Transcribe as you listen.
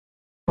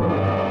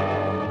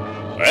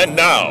And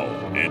now,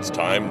 it's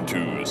time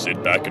to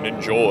sit back and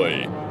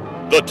enjoy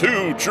the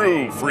Two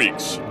True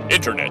Freaks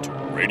Internet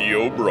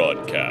Radio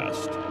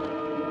Broadcast.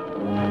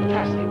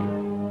 Fantastic.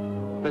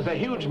 There's a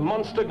huge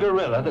monster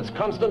gorilla that's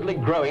constantly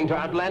growing to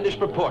outlandish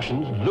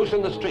proportions loose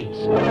in the streets.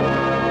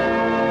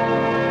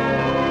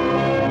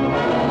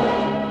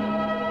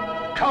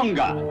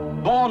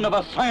 Conga, born of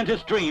a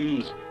scientist's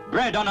dreams,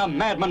 bred on a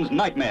madman's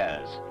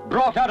nightmares,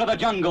 brought out of the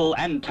jungle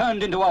and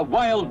turned into a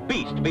wild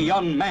beast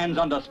beyond man's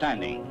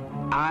understanding.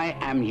 I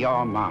am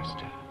your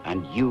master,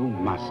 and you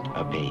must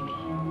obey me.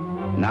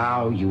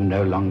 Now you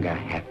no longer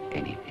have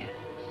any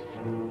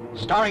fears.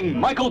 Starring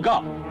Michael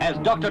Goff as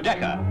Dr.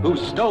 Decker, who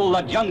stole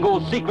the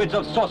jungle's secrets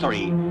of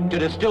sorcery to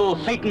distill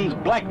Satan's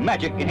black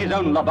magic in his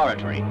own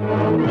laboratory.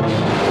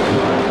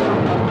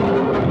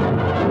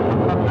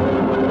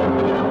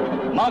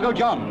 Margot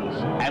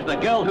Johns as the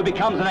girl who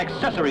becomes an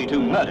accessory to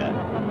murder,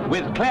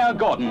 with Claire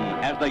Gordon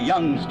as the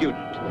young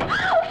student.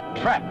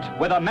 Trapped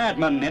with a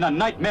madman in a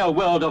nightmare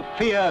world of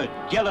fear,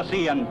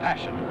 jealousy, and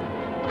passion.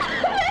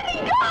 Let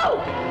me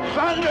go!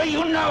 Thunder,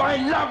 you know I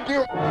love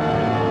you!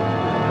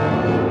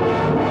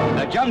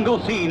 The jungle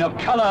scene of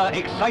color,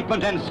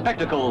 excitement, and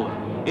spectacle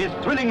is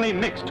thrillingly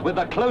mixed with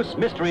the close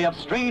mystery of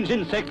strange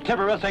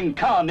insectivorous and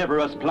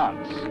carnivorous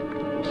plants.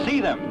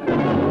 See them,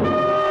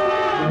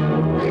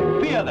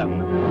 fear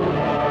them,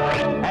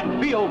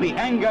 and feel the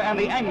anger and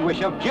the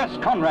anguish of Jess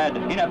Conrad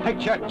in a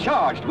picture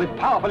charged with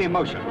powerful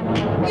emotion.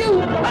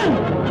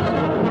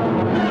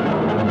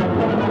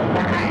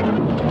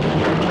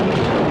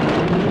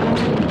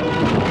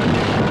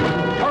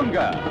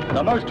 Conga,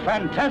 the most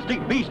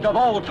fantastic beast of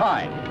all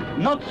time.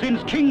 Not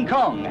since King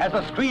Kong has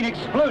the screen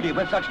exploded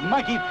with such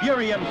mighty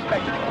fury and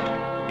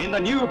spectacle. In the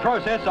new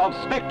process of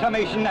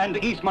spectamation and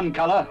Eastman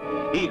color,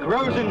 he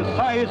grows in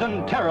size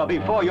and terror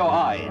before your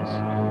eyes.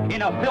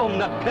 In a film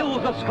that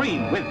fills the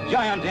screen with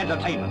giant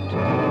entertainment.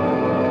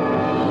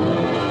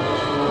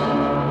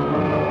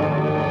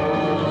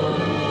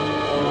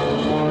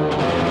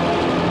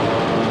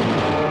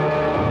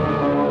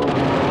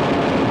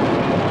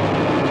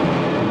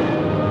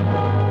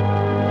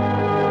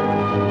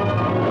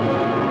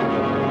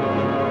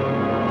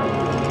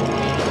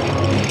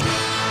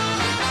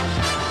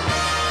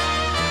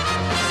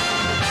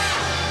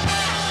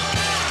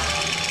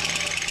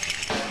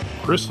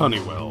 Chris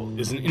Honeywell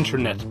is an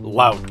internet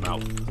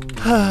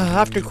loudmouth.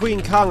 After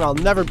Queen Kong, I'll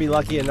never be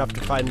lucky enough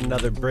to find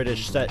another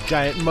British set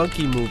giant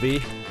monkey movie.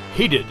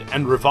 Hated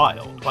and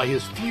reviled by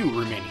his few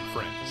remaining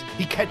friends,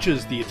 he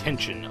catches the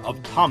attention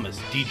of Thomas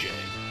DJ,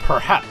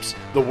 perhaps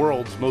the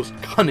world's most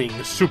cunning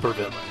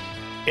supervillain.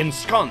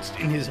 Ensconced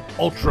in his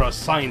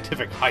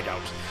ultra-scientific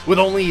hideout, with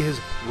only his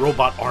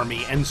robot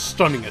army and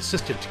stunning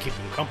assistant to keep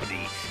him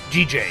company,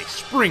 DJ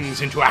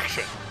springs into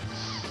action.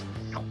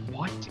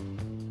 What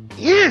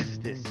is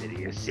this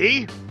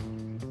idiocy?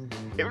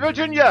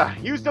 Virginia,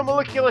 use the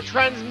molecular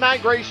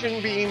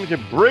transmigration beam to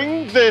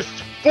bring this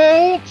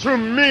fool to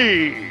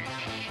me!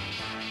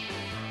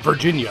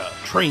 Virginia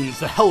trains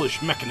the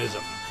hellish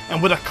mechanism,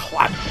 and with a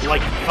clap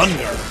like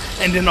thunder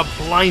and in a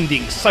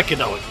blinding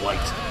psychedelic light,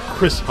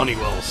 Chris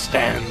Honeywell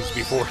stands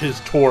before his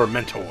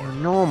tormentor.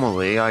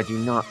 Normally, I do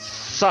not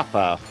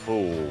suffer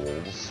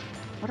fools,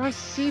 but I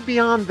see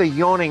beyond the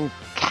yawning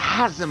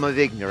chasm of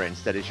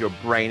ignorance that is your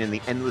brain and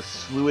the endless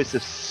sluice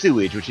of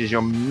sewage which is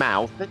your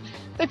mouth, that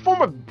they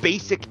form a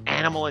basic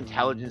animal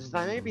intelligence that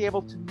I may be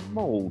able to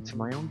mold to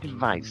my own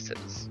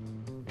devices.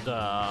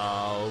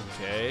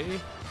 Okay.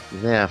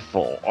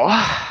 Therefore,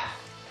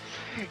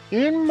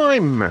 in my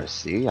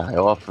mercy, I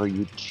offer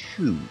you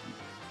two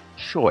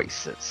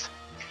choices.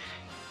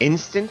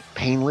 Instant,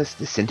 painless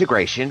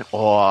disintegration,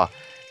 or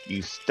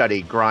you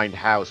study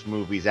grindhouse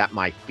movies at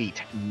my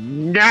feet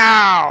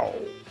now!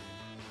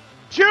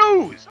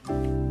 Choose!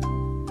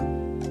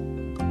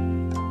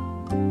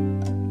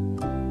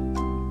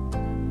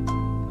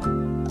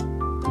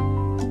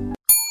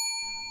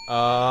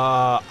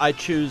 I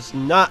choose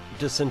not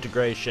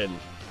disintegration.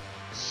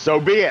 So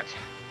be it.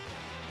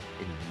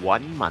 In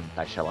 1 month,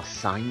 I shall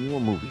assign you a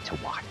movie to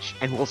watch,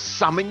 and will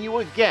summon you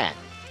again.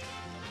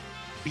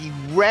 Be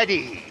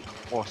ready,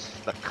 or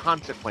the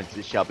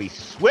consequences shall be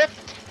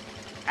swift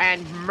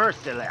and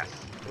merciless.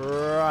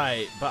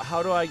 Right, but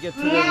how do I get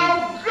to the...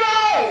 Now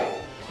go!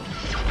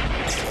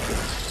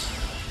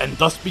 And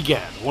thus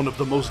began one of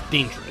the most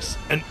dangerous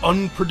and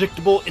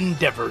unpredictable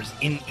endeavors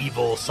in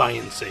evil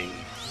sciencing.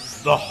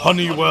 The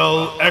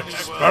Honeywell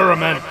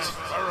Experiment.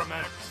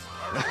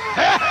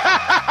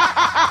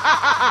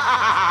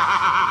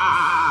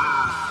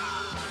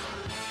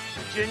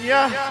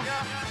 Virginia,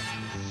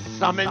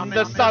 summon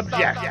the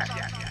subject.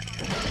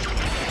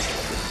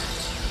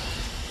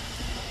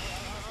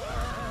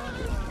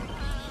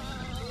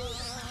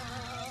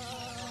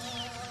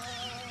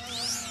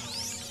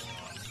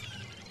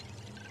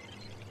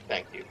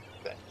 Thank you.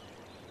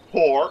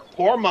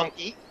 Poor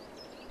monkey.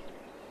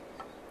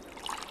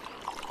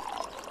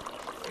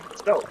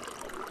 So,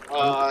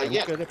 I'm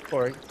yeah. good at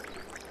pouring.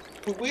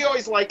 We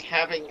always like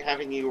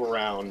having you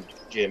around,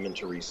 Jim and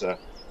Teresa.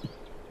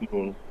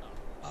 Moon.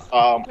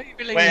 We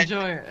really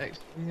enjoy it,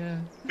 actually, yeah.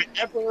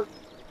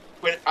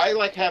 But I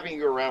like having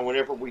you around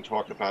whenever we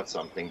talk about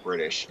something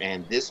British,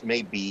 and this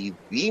may be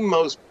the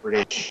most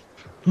British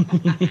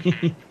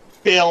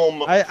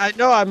film. I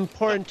know I'm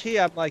pouring tea.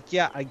 I'm like,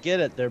 yeah, I get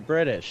it. They're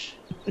British.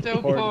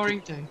 Still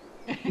pouring tea.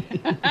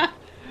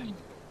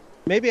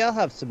 Maybe I'll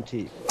have some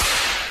tea.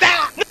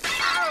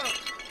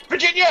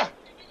 Virginia!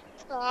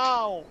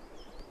 Oh.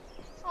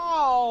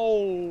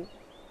 Oh.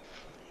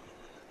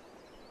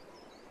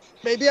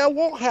 Maybe I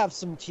won't have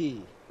some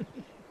tea.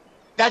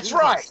 That's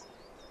right.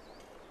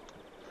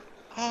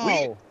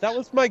 Oh, that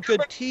was my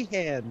good tea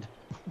hand.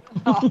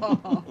 You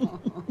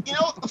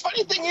know, the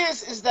funny thing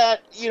is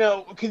that, you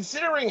know,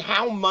 considering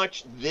how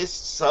much this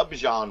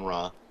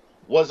subgenre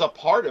was a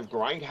part of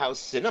grindhouse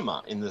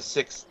cinema in the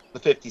 50s,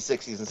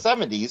 60s, and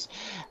 70s,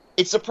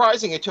 it's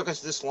surprising it took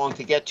us this long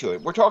to get to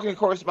it. We're talking, of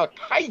course, about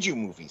kaiju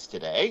movies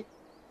today.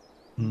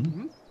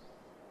 Mm-hmm.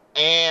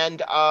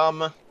 And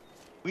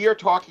we are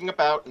talking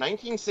about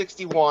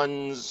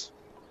 1961's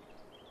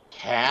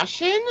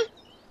Cash-In?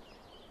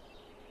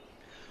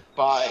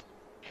 By...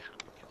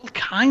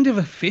 Kind of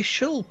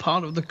official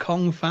part of the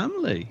Kong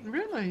family.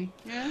 Really?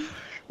 Yeah.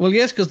 Well,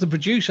 yes, because the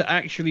producer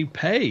actually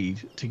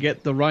paid to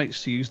get the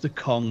rights to use the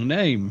Kong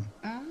name.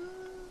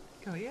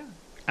 Oh, yeah.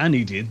 And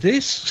he did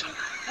this.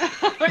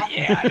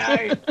 Yeah,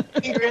 I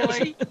know.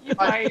 Really? You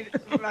paid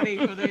money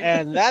for this?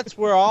 And that's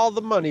where all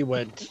the money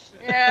went.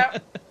 Yeah.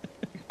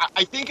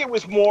 I think it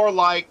was more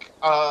like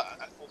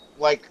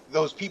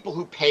those people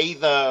who pay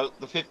the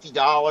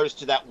 $50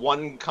 to that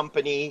one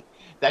company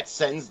that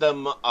sends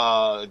them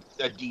a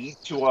deed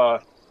to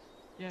a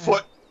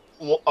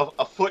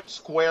foot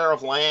square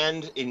of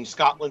land in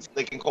Scotland, so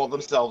they can call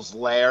themselves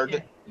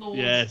laird.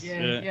 Yeah.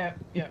 Yes.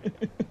 Yeah.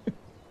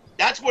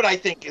 That's what I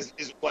think is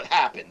what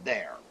happened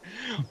there.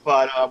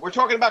 But we're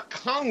talking about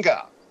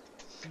Conga,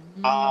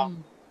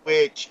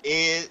 which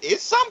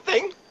is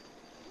something.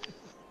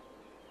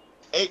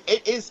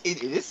 It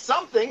is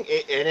something,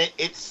 and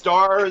it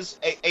stars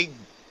a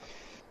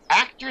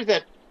actor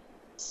that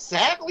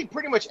sadly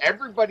pretty much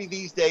everybody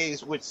these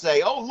days would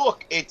say, "Oh,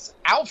 look, it's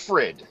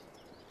Alfred."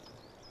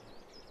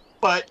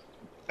 But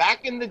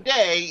back in the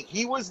day,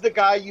 he was the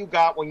guy you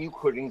got when you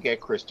couldn't get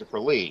Christopher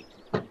Lee.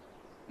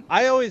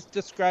 I always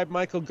describe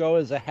Michael Gough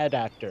as a head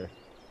actor.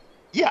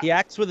 Yeah. He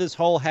acts with his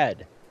whole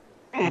head.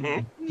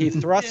 Mm-hmm. He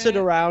thrusts it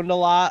around a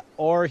lot,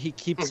 or he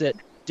keeps it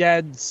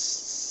dead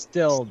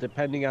still,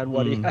 depending on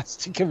what he has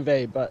to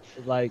convey. But,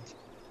 like,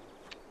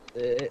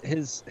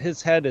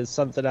 his head is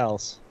something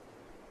else.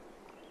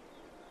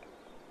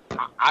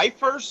 I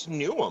first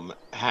knew him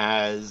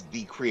as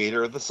the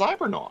creator of the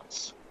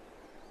Cybernauts.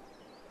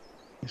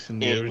 It's in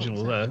the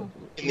original there.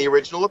 In the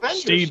original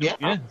Avengers, Steed,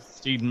 yeah.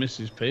 Steed and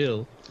Mrs.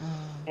 Peel.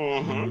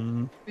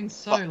 Mm-hmm. It's been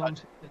so long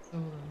since I saw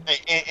them.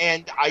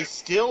 And I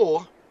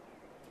still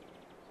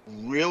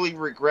really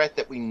regret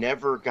that we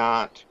never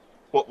got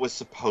what was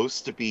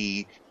supposed to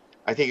be,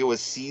 I think it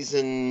was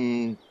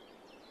season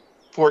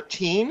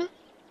 14?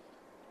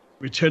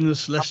 Return of the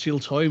Celestial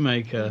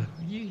Toymaker.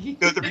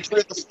 The Return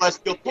of the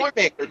Celestial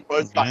Toymaker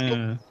was...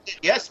 Yeah.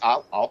 Yes,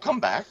 I'll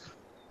come back.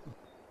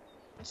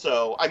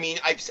 So, I mean,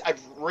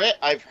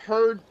 I've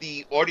heard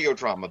the audio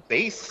drama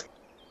based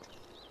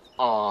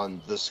on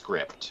the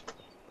script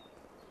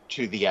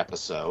to the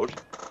episode,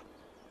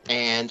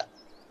 and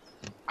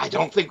I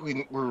don't think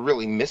we're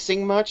really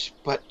missing much,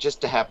 but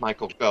just to have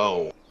Michael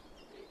go.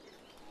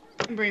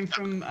 I remember him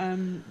from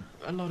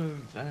a lot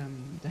of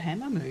the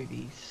Hammer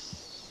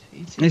movies.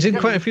 He's in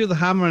quite a few of the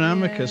Hammer and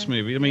Amicus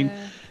movies. I mean,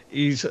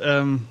 he's...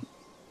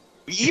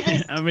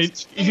 Even, I mean,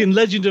 he's in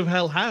Legend of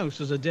Hell House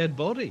as a dead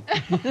body.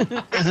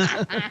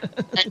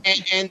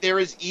 and there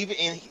is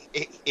even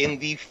in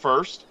the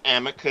first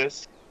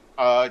Amicus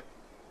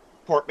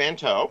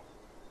portmanteau,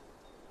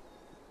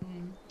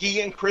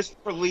 he and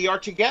Christopher Lee are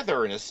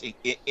together in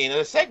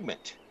a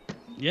segment.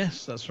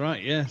 Yes, that's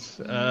right. Yes,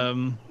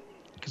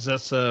 because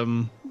that's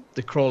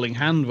the Crawling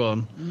Hand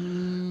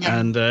one,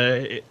 and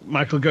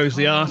Michael Gough's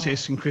the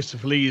artist, and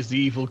Christopher Lee is the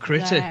evil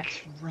critic.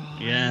 That's right.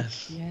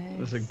 Yes.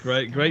 It's a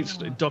great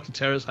story. Dr.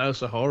 Terror's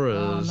House of Horrors.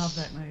 Oh, I love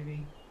that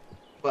movie.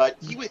 But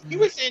he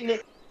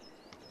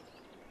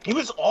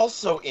was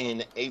also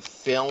in a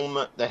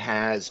film that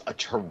has a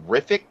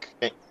terrific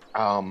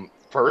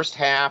first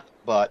half,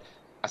 but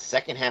a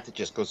second half that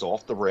just goes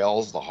off the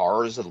rails. The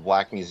Horrors of the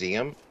Black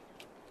Museum.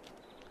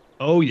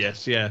 Oh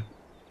yes, yeah.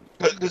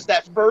 Because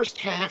that first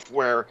half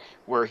where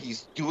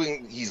he's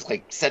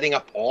like setting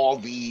up all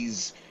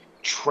these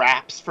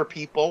traps for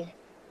people.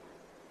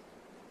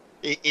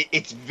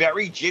 It's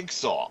very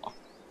Jigsaw.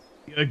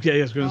 Yeah,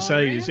 I was going to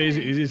say, really?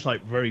 it is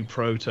like very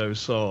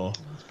proto-Saw.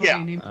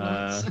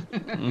 Yeah.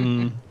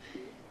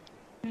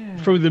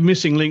 Through the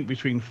missing link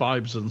between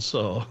Fibes and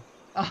Saw.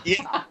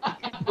 Yeah.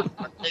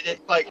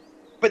 It's like,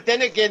 but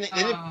then again,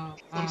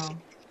 it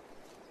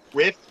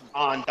riff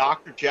on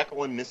Dr.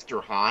 Jekyll and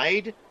Mr.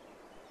 Hyde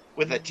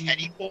with a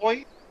teddy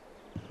boy.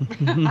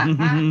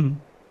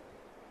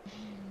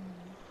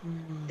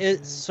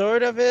 It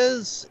sort of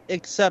is,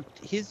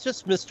 except he's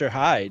just Mr.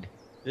 Hyde.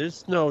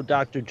 There's no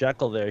Dr.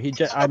 Jekyll there.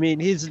 I mean,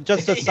 he's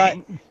just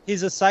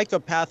he's a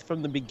psychopath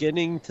from the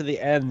beginning to the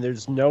end.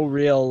 There's no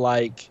real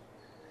like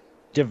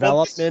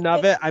development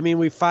of it. I mean,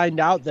 we find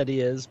out that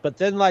he is, but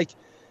then like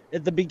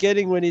at the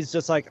beginning when he's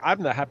just like,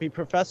 I'm the happy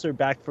professor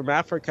back from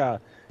Africa.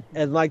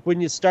 And like when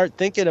you start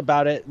thinking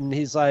about it, and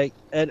he's like,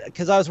 and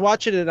because I was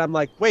watching it, and I'm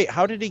like, wait,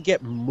 how did he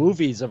get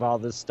movies of all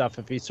this stuff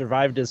if he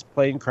survived his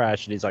plane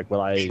crash? And he's like,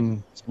 well, I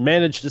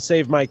managed to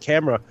save my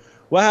camera.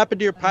 What happened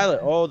to your pilot?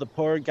 Oh, the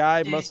poor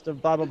guy must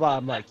have blah blah blah.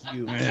 I'm like,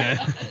 you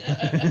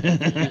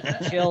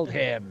killed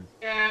him.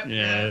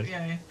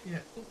 Yeah.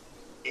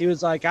 He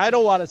was like, I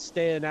don't want to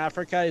stay in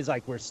Africa. He's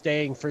like, we're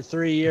staying for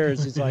 3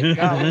 years. He's like,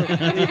 no,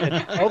 we're leaving.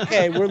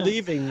 Okay, we're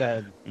leaving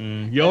then.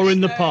 You're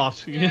in the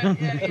pot. On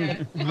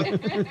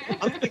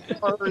the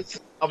covers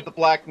of the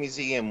Black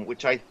Museum, where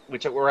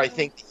I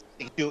think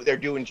they're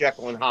doing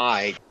Jekyll and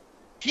Hyde.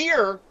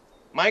 Here,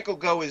 Michael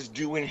Gough is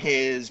doing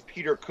his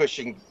Peter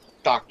Cushing,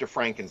 Dr.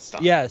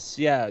 Frankenstein. Yes,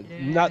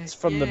 nuts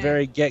from the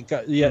very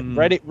get-go. Yeah,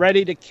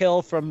 ready to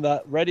kill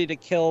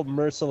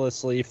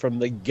mercilessly from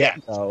the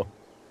get-go.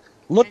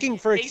 Looking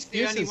for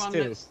excuses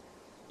too.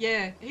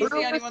 He's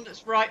the only one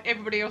that's right.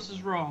 Everybody else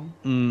is wrong.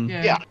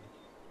 Yeah.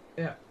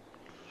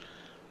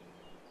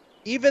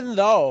 Even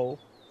though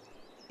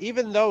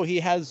he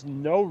has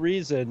no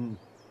reason,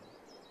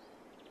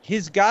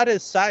 he's got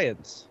his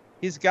science.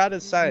 He's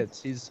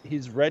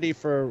He's ready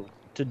to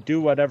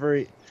do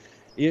whatever.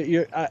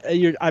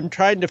 I'm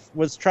trying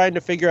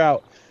to figure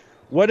out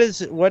what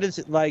is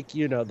it like.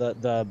 You know,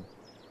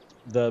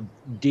 the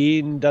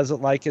dean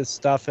doesn't like his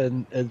stuff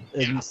and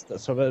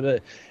some of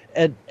it,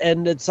 and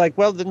it's like,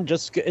 well, then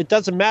just it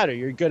doesn't matter.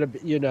 You're gonna,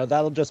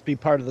 that'll just be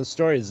part of the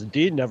story. The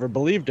dean never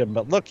believed him,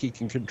 but look, he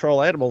can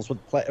control animals with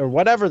or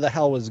whatever the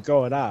hell was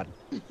going on.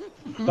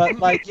 But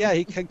like,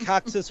 he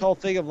concocts this whole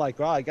thing of like,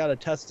 well, I got to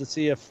test to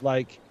see if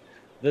like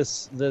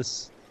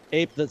this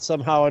ape that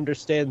somehow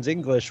understands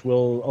English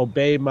will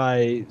obey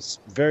my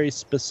very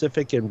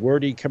specific and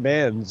wordy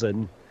commands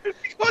and.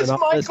 Because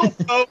Michael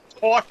Gough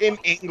taught him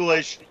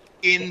English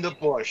in the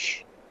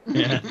bush.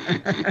 Yeah.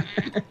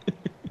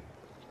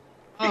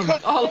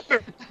 I'll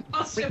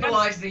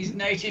civilize these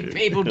native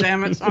people,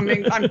 damn it. I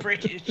mean, I'm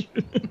British.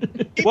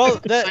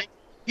 Well,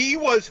 he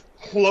was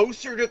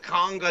closer to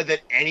Conga than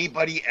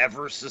anybody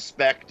ever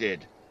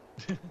suspected.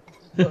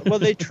 Well,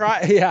 they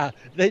try.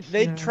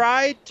 They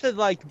tried to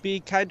like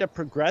be kind of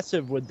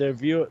progressive with their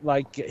view.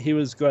 Like he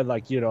was going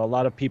like, a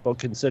lot of people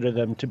consider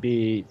them to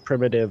be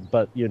primitive,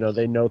 but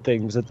they know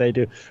things that they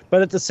do.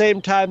 But at the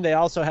same time, they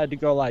also had to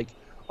go like,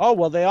 oh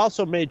well, they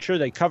also made sure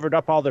they covered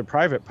up all their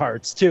private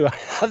parts too.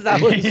 That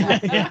was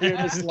the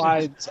weirdest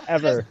lines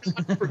ever.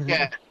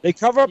 They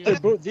cover up their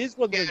boobs. These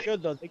ones are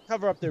good though. They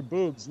cover up their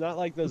boobs, not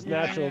like those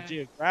National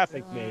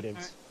Geographic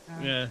natives.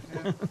 Yeah.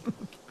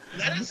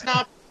 Let us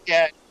not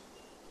forget.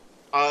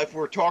 If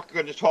we're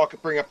going to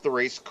bring up the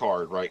race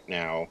card right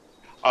now,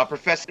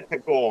 Professor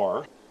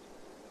Tagore,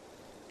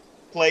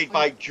 played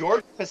by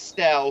George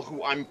Pastel,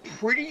 who I'm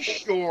pretty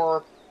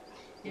sure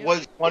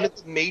was one of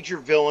the major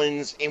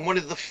villains in one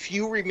of the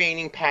few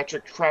remaining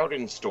Patrick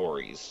Troughton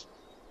stories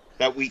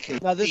that we can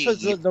see. Now, this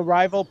was the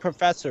rival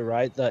professor,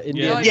 right? The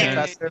Indian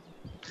professor.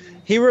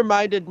 He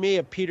reminded me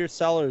of Peter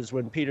Sellers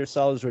when Peter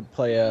Sellers would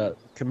play a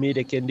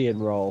comedic Indian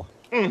role.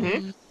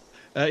 Mm-hmm.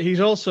 He's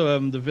also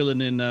the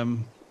villain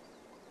in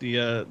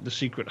the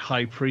secret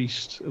high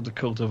priest of the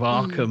cult of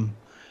Arkham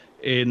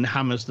in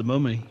Hammer's the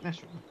Mummy.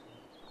 That's right.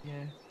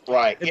 Yeah.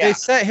 Right. If they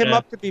set him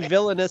up to be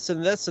villainous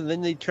in this, and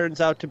then he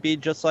turns out to be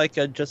just like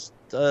a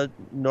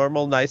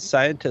normal, nice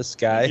scientist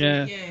guy.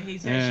 Yeah,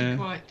 he's actually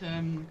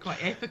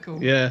quite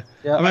ethical. Yeah.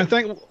 I mean, I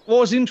think what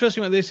was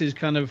interesting about this is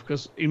kind of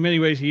because in many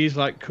ways he is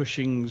like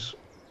Cushing's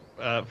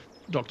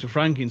Dr.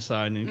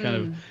 Frankenstein, and kind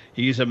of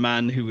he is a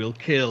man who will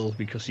kill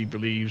because he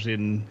believes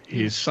in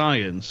his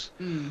science.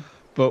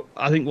 But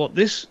I think what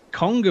this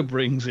Conga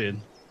brings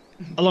in,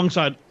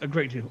 alongside a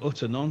great deal of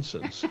utter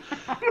nonsense,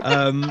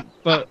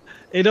 but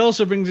it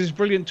also brings this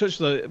brilliant touch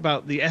though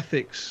about the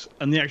ethics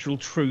and the actual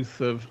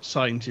truth of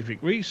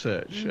scientific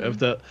research. Of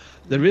that,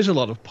 there is a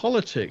lot of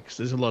politics,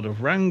 there's a lot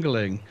of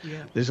wrangling,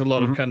 there's a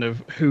lot of kind of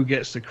who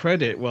gets the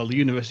credit. Well, the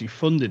university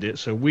funded it,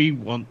 so we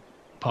want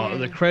part of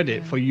the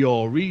credit for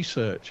your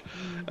research,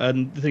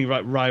 and the thing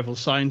about rival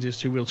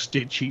scientists who will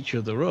stitch each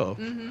other up.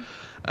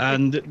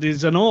 And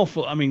there's an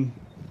awful, I mean,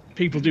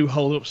 people do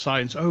hold up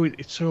science. Oh,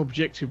 it's so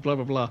objective, blah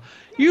blah blah.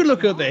 You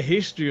look at the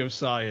history of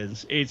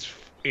science; it's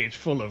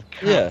full of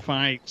cat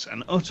fights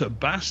and utter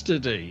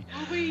bastardy.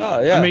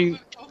 I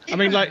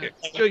mean, like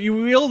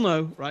we all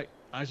know, right?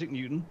 Isaac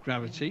Newton,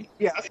 gravity.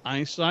 Yes.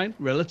 Einstein,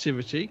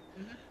 relativity.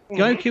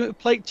 Guy who came up with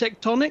plate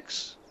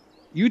tectonics.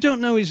 You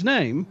don't know his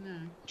name. No.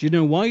 Do you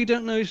know why you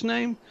don't know his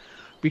name?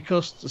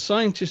 Because the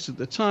scientists at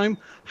the time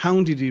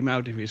hounded him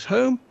out of his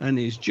home and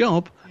his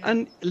job,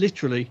 and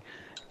literally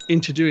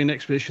into doing an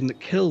expedition that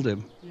killed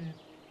him.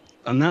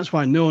 And that's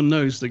why no one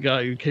knows the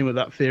guy who came up with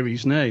that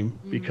theory's name,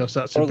 because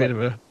that's a bit of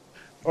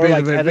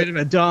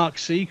a dark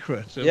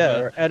secret.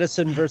 Or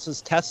Edison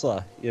versus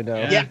Tesla, you know.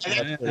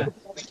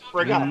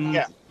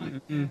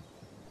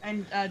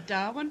 And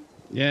Darwin.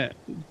 Yeah.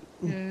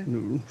 Yeah.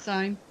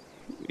 Same.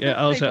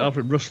 Yeah,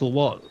 Alfred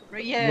Russel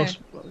Yeah.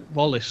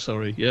 Wallace,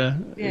 sorry. Yeah.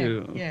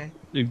 Yeah.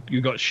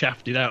 You got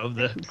shafted out of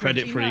the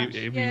credit for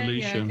evolution.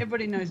 Yeah,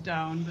 everybody knows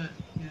Darwin, but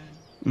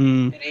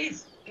it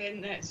is,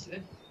 and that's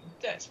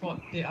what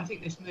I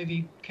think this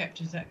movie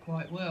captures that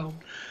quite well.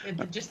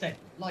 Just that,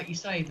 like you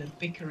say, the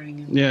bickering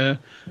and the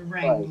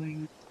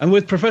wrangling. And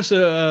with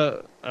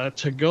Professor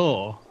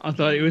Tagore, I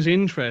thought it was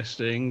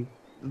interesting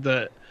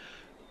that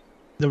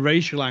the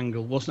racial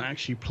angle wasn't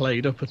actually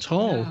played up at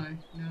all. No.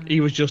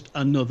 He was just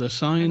another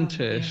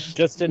scientist.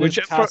 Just in his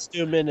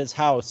costume in his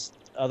house.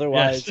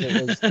 Otherwise,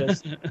 it was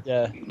just,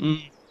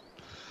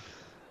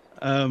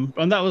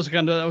 and that was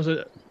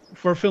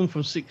for a film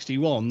from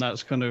 '61.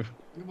 That's kind of.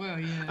 Well,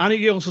 yeah. And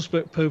he also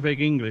spoke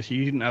perfect English.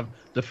 He didn't have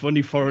the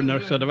funny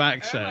foreigner sort of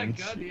accent.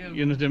 Oh my God, yeah.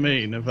 You know what I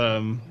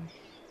mean?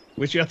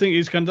 Which I think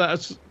is kind of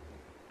that's.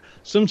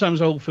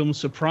 Sometimes old films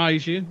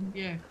surprise you.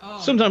 Yeah.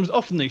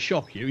 Often they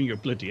shock you, and you're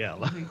bloody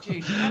hell.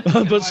 Geez,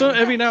 but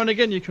every now and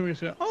again you can really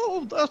say,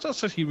 "Oh, that's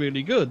actually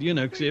really good," you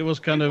know, because it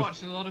was kind of. I've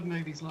watched a lot of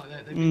movies like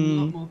that. They've been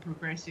a lot more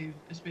progressive,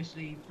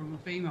 especially from a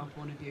female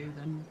point of view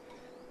than.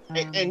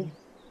 And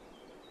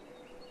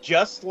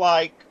just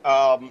like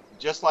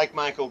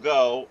Michael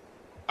Gough,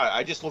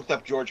 I just looked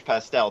up George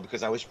Pastel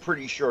because I was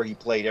pretty sure he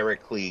played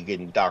Eric Klieg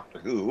in Doctor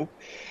Who.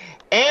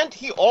 And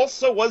he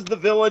also was the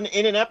villain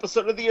in an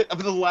episode of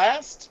the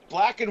last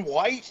black and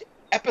white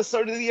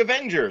episode of the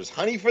Avengers,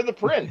 Honey for the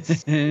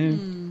Prince.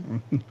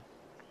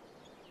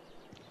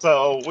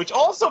 So, which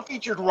also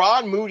featured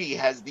Ron Moody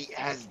as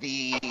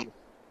the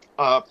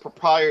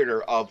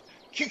proprietor of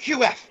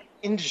QQF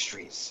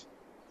Industries.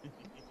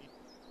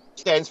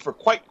 Stands for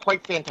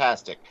quite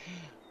fantastic.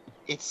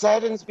 It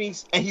saddens me,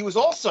 and he was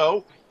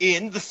also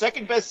in the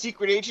second best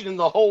secret agent in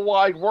the whole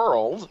wide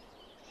world,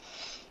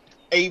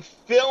 a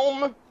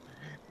film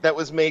that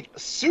was made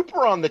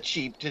super on the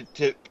cheap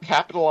to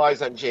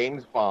capitalize on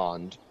James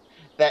Bond,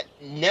 that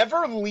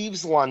never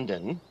leaves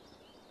London,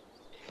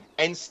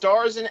 and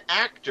stars an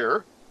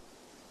actor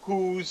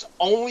whose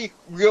only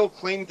real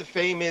claim to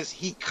fame is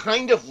he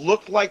kind of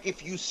looked like,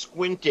 if you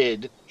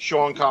squinted,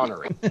 Sean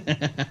Connery.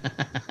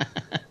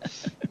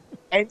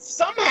 And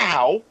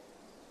somehow,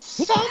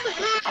 the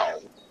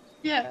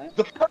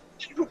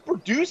person who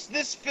produced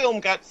this film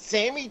got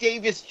Sammy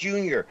Davis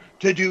Jr.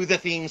 to do the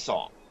theme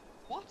song.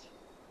 What?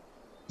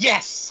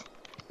 Yes.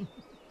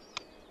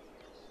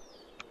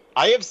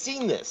 I have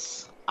seen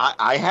this.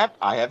 I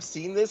have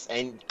seen this,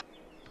 and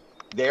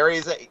there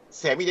is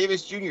Sammy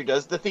Davis Jr.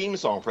 does the theme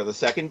song for the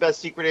second best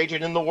secret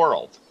agent in the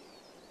world.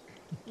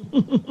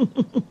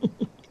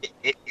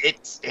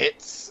 It's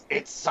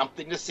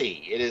something to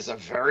see. It is a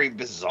very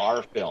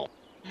bizarre film.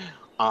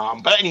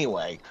 But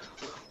anyway,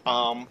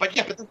 but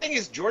the thing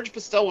is, George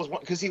Pastel was one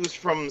because he was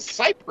from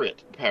Cyprus,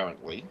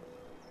 apparently.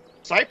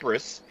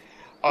 Cyprus.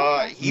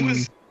 He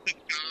was the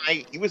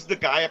guy. He was the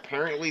guy.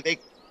 Apparently,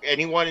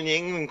 anyone in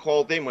England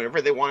called in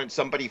whenever they wanted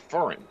somebody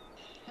foreign.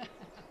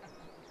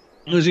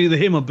 It was either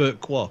him or Burt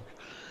Kwok,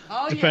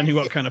 depending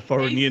yes. what kind of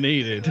foreign you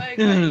needed,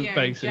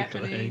 basically.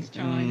 Japanese,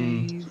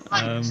 Chinese.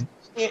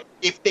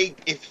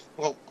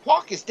 Well,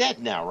 Kwok is dead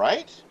now,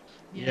 right?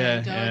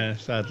 Yeah,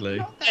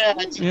 sadly.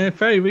 Yeah,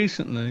 very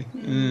recently.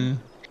 Yeah.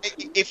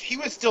 If he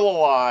was still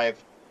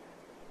alive,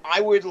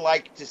 I would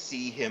like to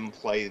see him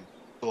play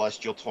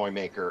Celestial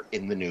Toymaker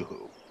in the New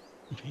Who.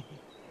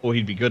 Or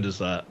he'd be good as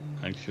that,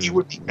 actually. He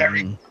would be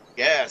very good,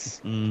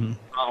 yes.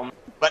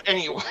 But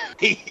anyway,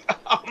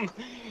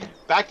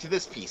 back to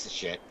this piece of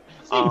shit.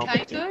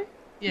 Kato?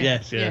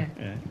 Yes.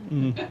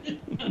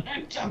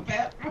 Jump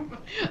out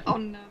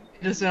on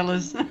the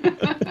sellers.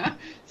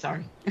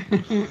 Sorry.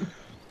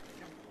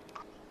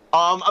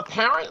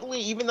 Apparently,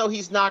 even though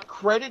he's not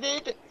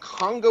credited,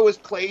 Congo is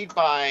played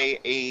by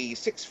a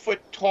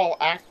 6-foot-tall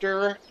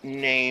actor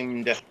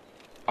named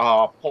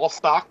Paul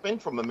Stockman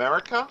from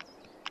America,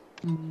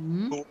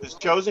 who was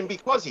chosen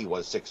because he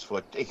was 6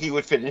 foot. He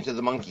would fit into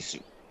the monkey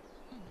suit.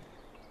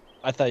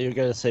 I thought you were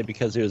going to say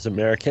because he was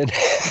American. He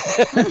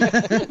fit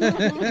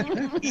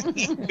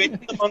in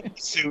the monkey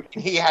suit,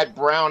 and he had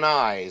brown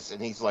eyes,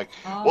 and he's like,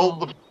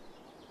 well,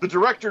 the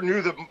director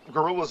knew that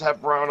gorillas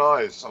have brown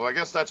eyes, so I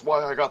guess that's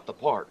why I got the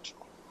part.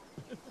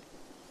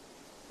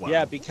 Wow.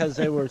 Yeah, because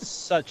they were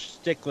such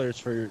sticklers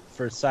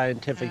for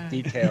scientific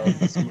detail in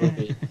this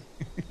movie.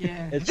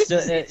 Yeah, it's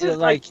just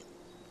like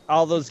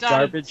all those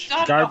garbage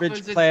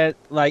plant.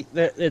 Like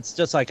it's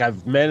just like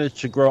I've managed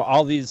to grow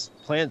all these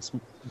plants,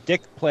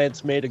 dick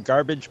plants made of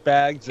garbage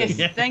bags. Yes,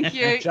 and, thank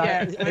you.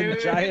 And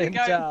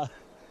giant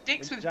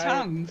dicks with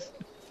tongues.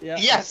 Yeah.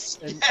 Yes.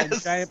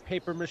 And giant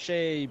paper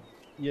mache,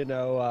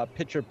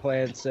 pitcher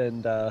plants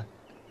and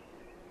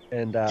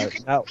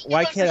now,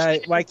 why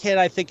can't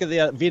I think of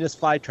the Venus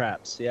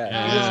flytraps?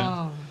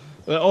 Yeah.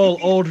 They're all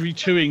Audrey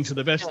chewing to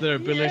the best of their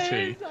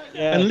ability,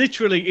 and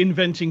literally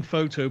inventing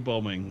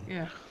photobombing.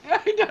 Yeah.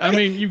 I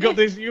mean, you've got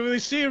this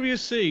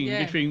serious scene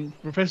between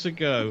Professor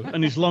Gough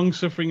and his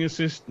long-suffering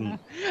assistant,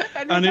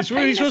 and it's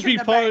really supposed to be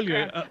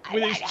Polio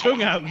with his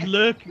tongue out,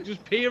 lurking,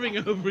 just peering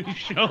over his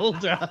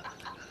shoulder.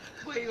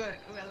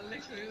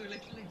 Literally,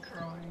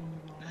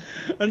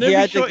 And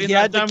every shot in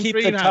that damn keep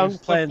the greenhouse, tongue the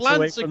plants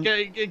plants away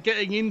are from...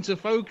 getting into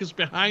focus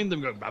behind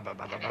them, going. Bah, bah,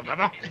 bah, bah, bah,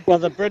 bah. Well,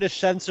 the British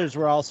censors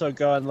were also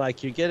going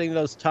like, "You're getting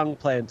those tongue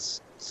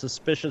plants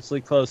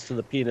suspiciously close to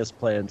the penis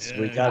plants.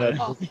 We gotta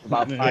move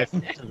about 5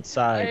 feet to the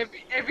side."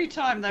 Every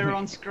time they were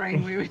on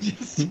screen, we were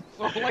just.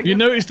 You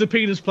notice the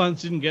penis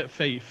plants didn't get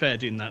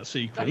fed in that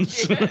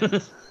sequence.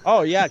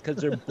 Oh yeah, because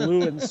they're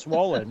blue and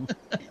swollen.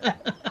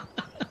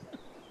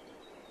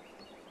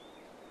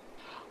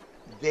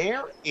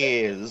 There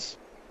is.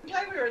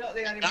 Glad we were not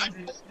the only ones I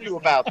told you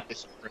about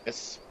this,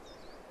 Chris,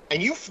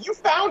 and you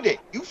found it.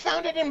 You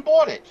found it and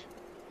bought it.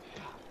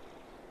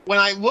 When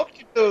I looked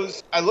at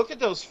those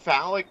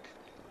phallic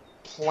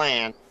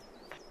plants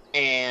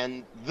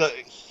and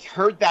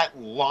heard that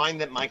line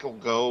that Michael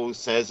Gough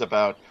says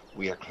about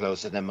 "we are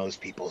closer than most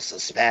people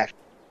suspect,"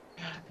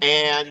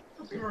 and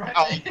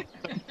the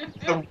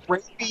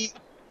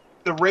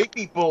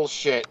rapey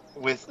bullshit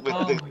with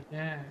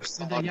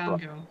the young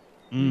girl.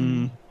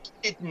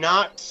 Did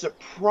not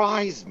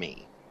surprise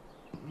me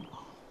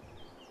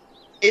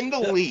in the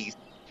least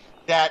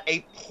that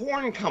a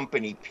porn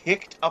company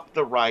picked up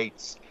the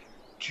rights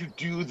to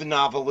do the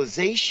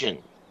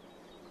novelization.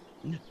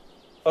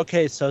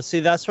 Okay, so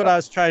see, that's what I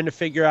was trying to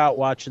figure out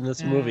watching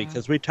this movie,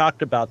 because we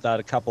talked about that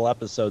a couple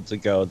episodes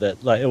ago.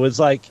 That like, it was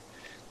like,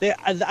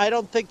 I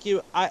don't think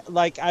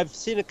I've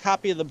seen a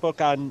copy of the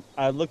book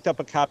I looked up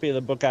a copy of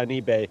the book on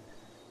eBay,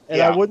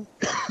 and I wouldn't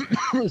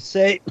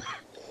say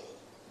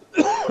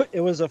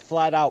it was a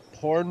flat out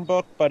porn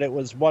book, but it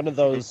was one of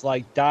those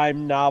like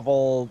dime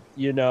novel,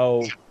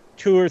 2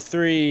 or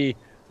 3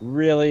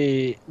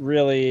 really,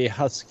 really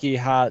husky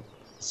hot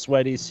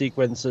sweaty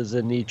sequences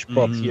in each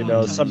book,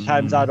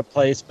 sometimes out of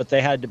place, but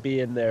they had to be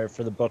in there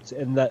for the books.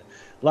 And that,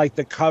 like,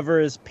 the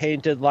cover is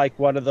painted like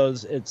one of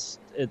those. It's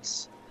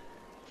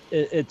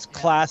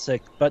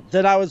classic. But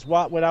then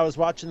when I was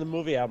watching the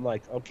movie, I'm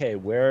like, okay,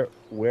 where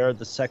are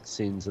the sex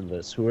scenes in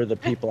this? Who are the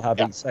people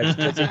having sex?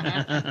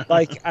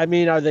 Like, I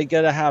mean, are they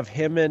gonna have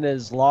him and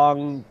his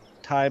long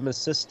time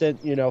assistant,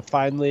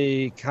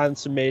 finally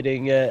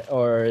consummating it,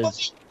 or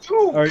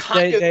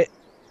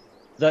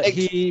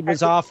he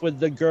was off with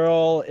the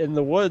girl in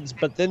the woods,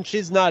 but then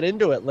she's not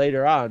into it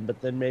later on.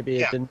 But then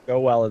maybe it didn't go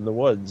well in the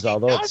woods,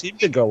 although it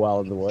seemed to go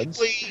well in the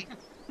woods.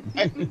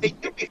 They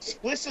do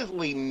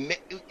explicitly,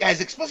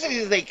 as explicitly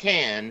as they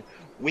can,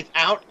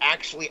 without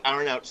actually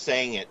iron out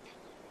saying it,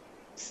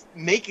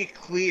 make it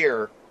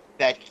clear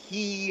that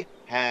he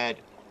had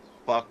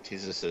fucked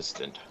his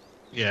assistant.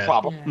 Yeah.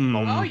 Probably.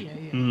 Oh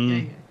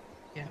yeah.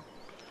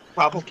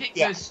 Probably.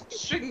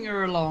 Stringing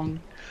her along.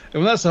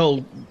 And that's the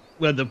whole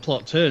where the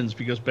plot turns,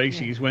 because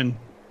basically is when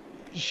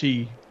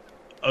she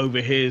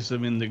overhears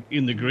them in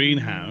the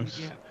greenhouse.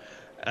 Yeah.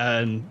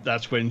 And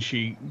that's when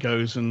she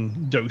goes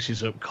and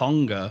doses up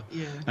Conga.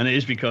 Yeah. And it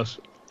is because,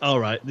 all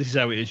right, this is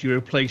how it is. You're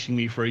replacing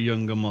me for a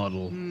younger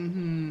model.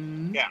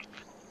 Mm-hmm. Yeah.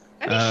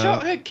 And he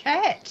shot her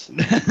cat.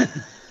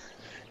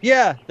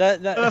 Yeah.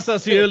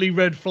 That's the early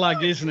red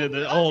flag, isn't it?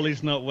 That all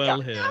is not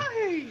well here. No.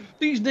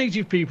 These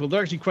native people,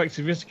 they're actually quite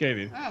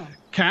sophisticated. Oh.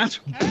 Cat?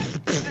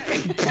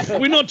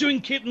 We're not doing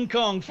Kitten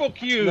Kong.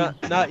 Fuck you.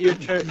 Not your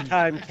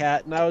time,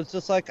 cat. And I was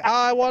just like,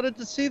 I wanted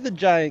to see the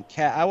giant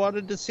cat. I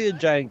wanted to see a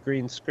giant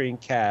green screen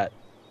cat.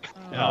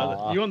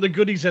 You want the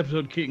Goodies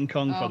episode Kitten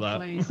Kong for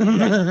that? Please.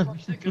 Yeah,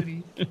 watch the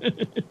Goodies.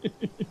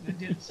 They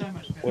did so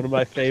much better. One of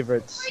my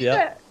favorites.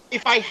 Yeah.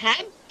 If I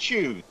had to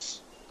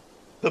choose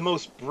the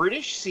most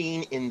British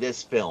scene in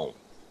this film,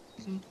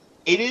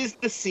 it is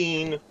the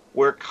scene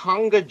where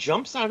Conga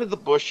jumps out of the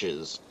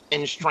bushes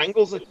and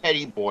strangles a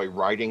teddy boy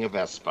riding a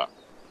Vespa.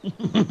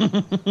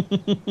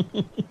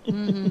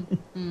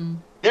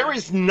 There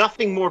is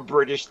nothing more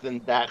British than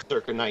that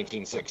circa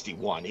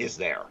 1961, is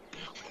there?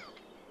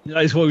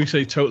 That is what we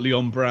say, totally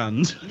on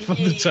brand for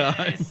the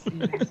time.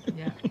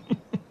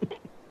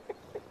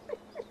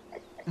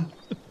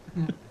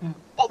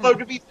 Although,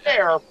 to be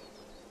fair,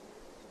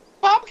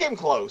 Bob came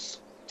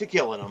close to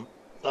killing him,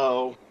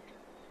 so...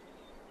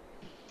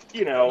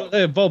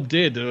 Bob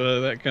did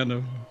that kind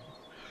of.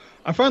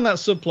 I found that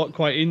subplot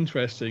quite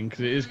interesting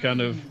because it is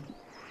kind of.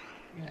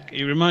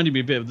 It reminded me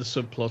a bit of the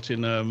subplot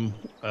in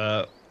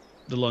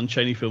the Lon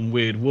Chaney film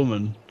Weird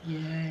Woman.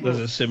 Yeah. There's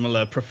a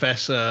similar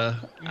professor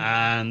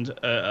and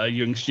a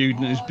young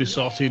student who's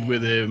besotted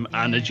with him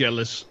and a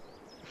jealous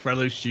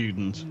fellow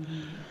student.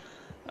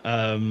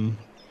 But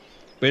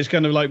it's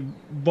kind of like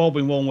Bob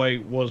in one way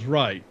was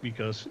right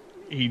because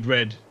he'd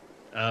read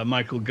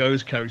Michael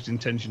Gough's character's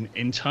intention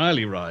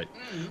entirely right.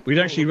 We'd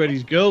actually read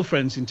his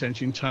girlfriend's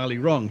intention entirely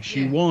wrong.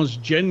 She was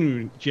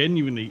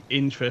genuinely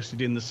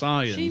interested in the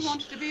science. She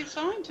wanted to be a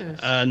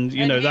scientist. And,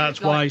 that's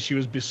why she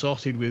was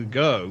besotted with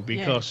Gough,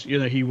 because,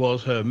 he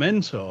was her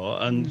mentor.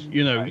 And,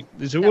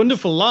 there's a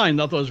wonderful line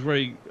that I thought was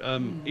very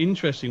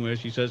interesting where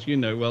she says,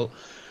 well,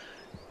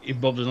 if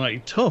Bob doesn't like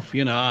it, tough,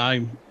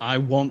 I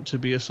want to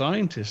be a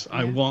scientist.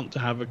 I want to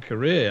have a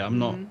career. I'm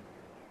not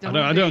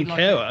I don't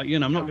care. I'm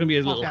not going to be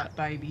a little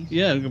babies.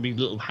 Yeah, I'm going to be a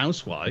little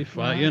housewife,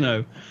 right?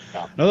 I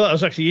thought that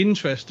was actually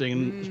interesting,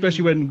 and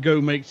especially when Go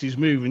makes his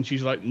move, and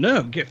she's like,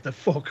 "No, get the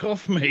fuck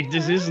off me!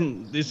 This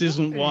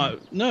isn't why."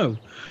 No,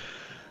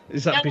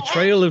 it's that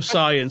betrayal of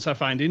science I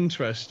find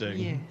interesting.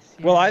 Yes.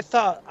 Well, I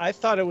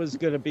thought it was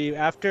going to be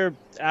after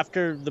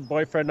the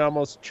boyfriend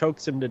almost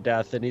chokes him to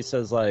death, and he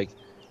says like,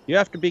 "You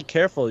have to be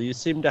careful. You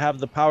seem to have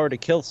the power to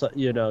kill.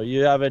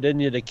 You have it in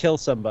you to kill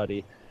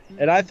somebody."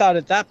 And I thought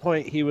at that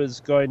point he was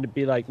going to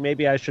be like,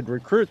 maybe I should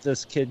recruit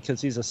this kid because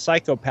he's a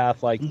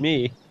psychopath like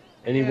me,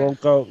 and he won't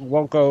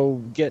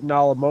go getting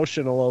all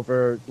emotional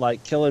over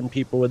like killing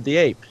people with the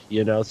ape.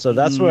 So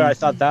that's where I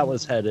thought that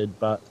was headed,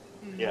 but.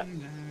 Yeah.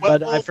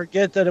 But I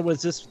forget that it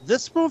was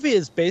this movie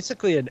is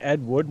basically an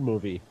Ed Wood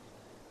movie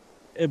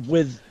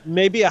with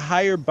maybe a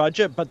higher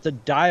budget, but the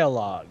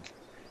dialogue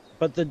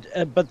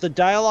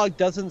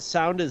doesn't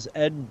sound as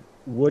Ed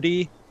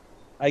Woody,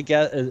 I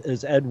guess,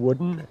 as Ed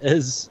Wooden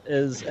as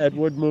Ed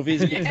Wood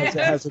movies, because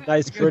it has a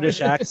nice British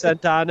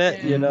accent on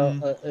it.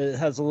 It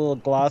has a little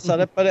gloss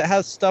on it, but it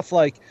has stuff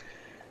like,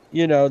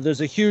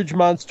 there's a huge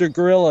monster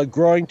gorilla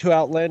growing to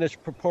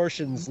outlandish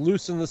proportions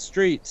loose in the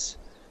streets.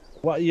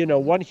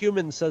 One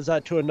human says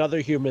that to another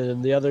human,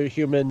 and the other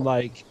human,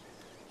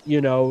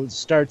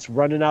 starts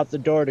running out the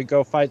door to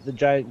go fight the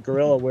giant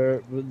gorilla,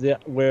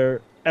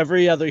 where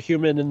every other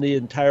human in the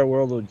entire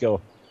world would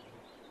go,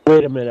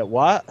 "Wait a minute,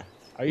 what?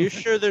 Are you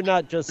sure they're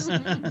not just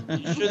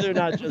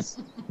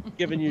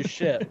giving you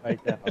shit right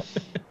now?"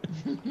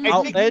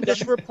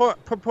 Outlandish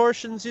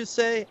proportions, you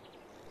say?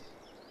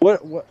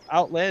 What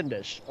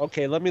outlandish?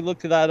 Okay, let me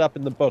look that up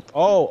in the book.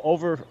 Oh,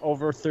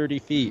 over 30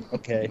 feet.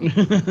 Okay.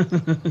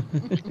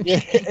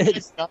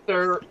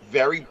 Another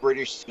very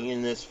British scene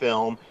in this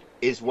film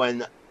is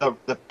when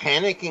the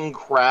panicking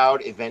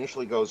crowd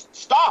eventually goes,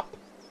 "Stop!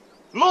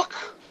 Look!"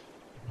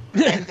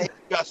 And they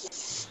just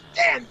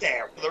stand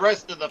there for the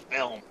rest of the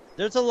film.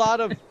 There's a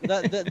lot of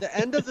the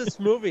end of this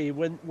movie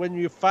when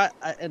you find,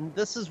 and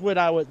this is when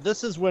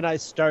I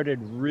started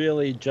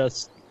really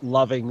just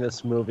loving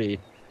this movie,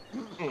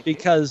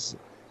 because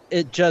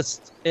it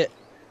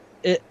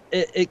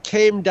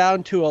came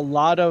down to a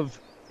lot of.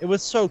 It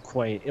was so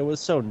quaint. It was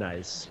so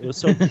nice. It was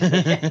so.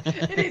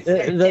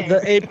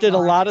 The ape did a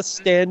lot of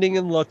standing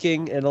and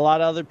looking, and a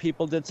lot of other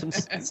people did some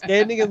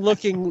standing and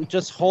looking,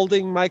 just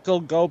holding Michael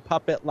Go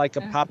puppet like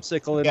a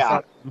popsicle in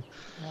front of him.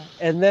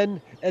 And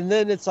then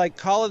it's like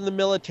calling the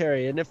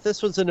military. And if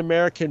this was an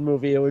American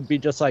movie, it would be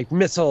just like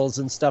missiles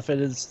and stuff.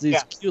 And it's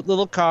these cute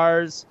little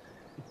cars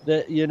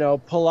that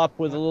pull up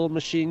with a little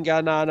machine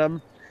gun on them,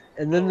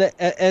 and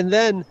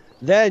then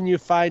then you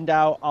find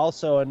out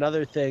also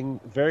another thing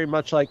very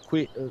much like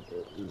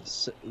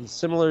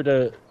similar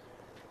to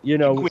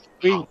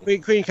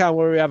Queen Kong,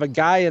 where we have a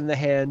guy in the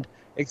hand,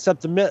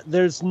 except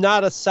there's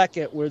not a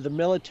second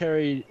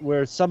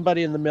where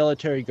somebody in the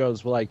military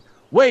goes like,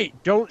 "Wait,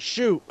 don't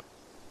shoot,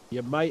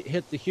 you might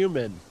hit the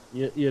human,"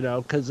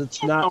 because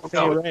it's not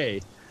Fay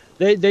Ray.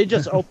 They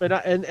just open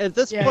up, and at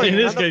this point,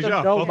 none of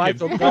them know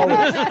Michael Go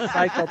is the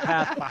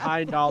psychopath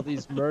behind all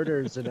these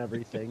murders and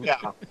everything.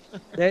 Yeah.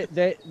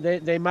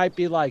 They might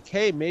be like,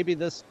 hey, maybe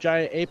this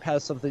giant ape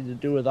has something to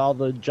do with all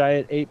the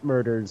giant ape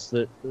murders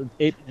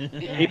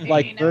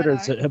ape-like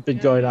murders that have been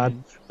going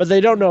on, but they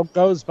don't know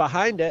Go's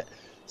behind it.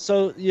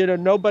 So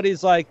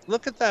nobody's like,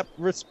 look at that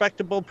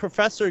respectable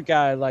professor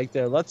guy like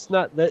there. Let's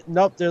not.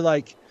 Nope, they're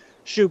like,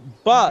 shoot,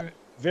 but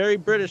very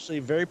Britishly,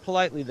 very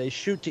politely, they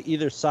shoot to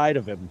either side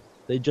of him.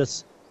 They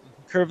just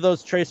curve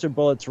those tracer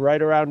bullets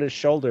right around his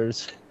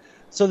shoulders.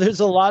 So there's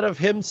a lot of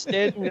him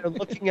standing there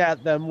looking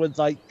at them with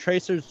like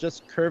tracers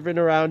just curving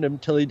around him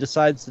till he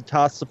decides to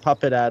toss the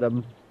puppet at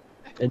him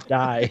and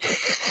die.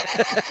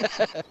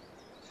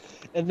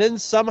 And then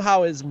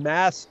somehow his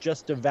mask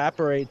just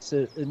evaporates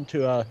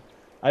into a,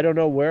 I don't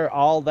know where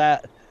all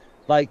that,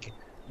 like,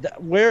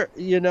 where,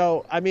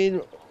 I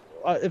mean,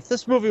 if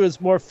this movie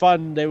was more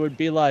fun, they would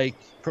be like,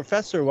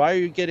 "Professor, why are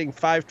you getting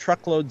 5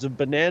 truckloads of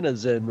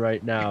bananas in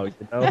right now?"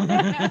 No,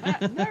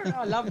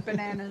 I love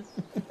bananas.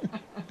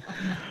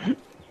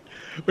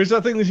 But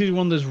I think this is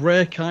one of those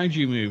rare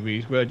kaiju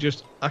movies where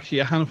just actually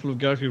a handful of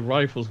guys with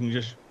rifles can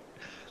just,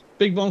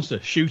 big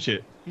monster, shoot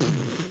it.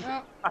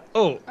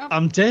 Oh,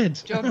 I'm dead.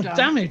 Job done.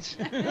 Damn it.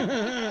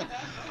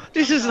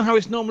 This isn't how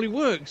it normally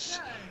works.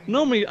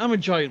 Normally, I'm a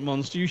giant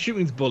monster. You shoot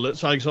me with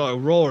bullets, I sort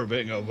of roar a bit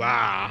and go,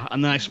 "Wah!"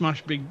 And then I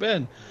smash Big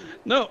Ben.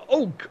 No,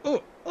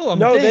 I'm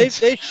dead.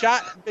 They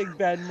shot Big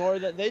Ben more.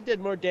 They did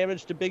more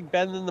damage to Big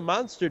Ben than the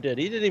monster did.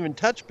 He didn't even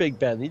touch Big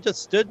Ben. He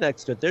just stood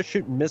next to it. They're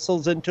shooting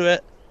missiles into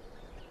it.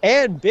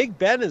 And Big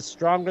Ben is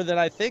stronger than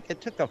I think.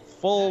 It took a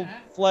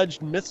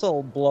full-fledged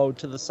missile blow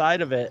to the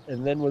side of it,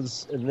 and then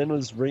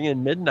was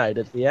ringing midnight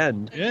at the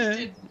end.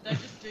 They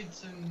just did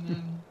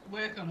some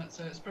work on it,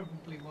 so it's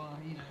probably why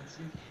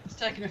it's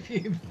taken a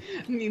few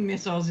new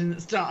missiles in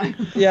its time.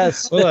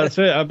 Yes. Well, that's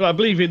it. I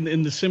believe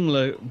in the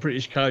similar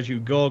British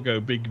kaiju Gorgo,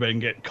 Big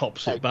Ben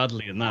cops it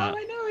badly in that. Oh,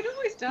 I know, it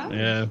always does.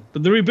 Yeah,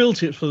 but they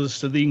rebuilt it so the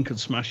Sardine could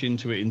smash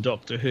into it in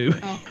Doctor Who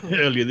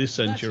earlier this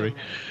century.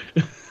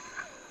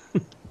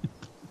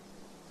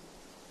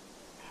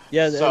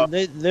 Yeah, So-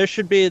 there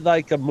should be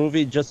like a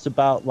movie just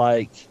about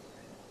like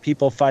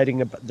people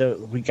fighting.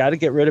 We got to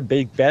get rid of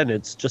Big Ben.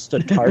 It's just a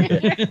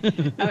target.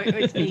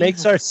 It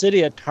makes our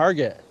city a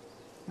target.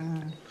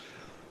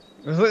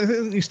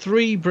 These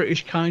 3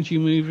 British kaiju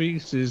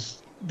movies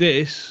is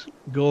this,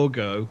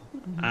 Gorgo,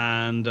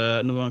 and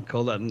another one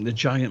called The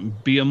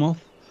Giant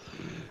Behemoth,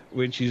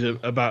 which is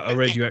about a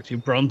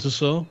radioactive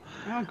brontosaur.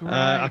 Oh, great.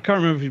 I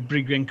can't remember if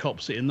Brigden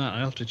Cop's in that. I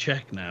have to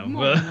check now.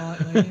 More But, than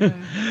likely,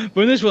 yeah.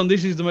 but in this one,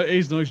 this is the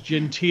most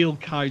genteel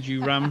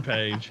kaiju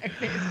rampage.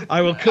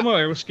 I will come out,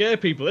 I will scare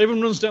people.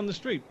 Everyone runs down the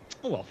street.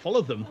 Oh, I'll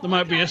follow them. There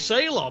might be a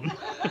sale on.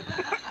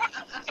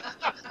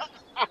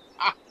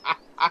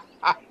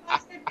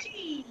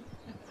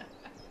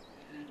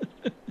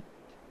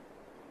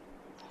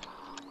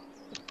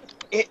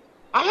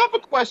 I have a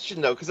question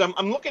though, because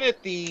I'm looking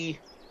at the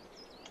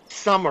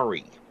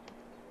summary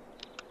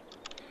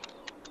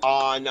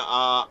on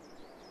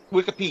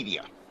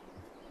Wikipedia,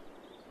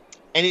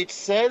 and it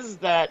says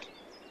that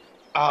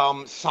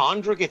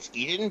Sandra gets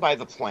eaten by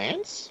the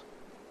plants.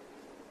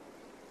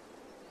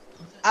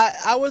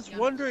 I was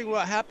wondering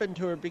what happened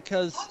to her,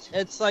 because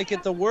it's like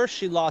at the worst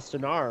she lost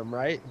an arm,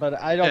 right?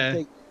 But I don't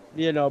think,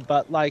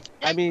 but like,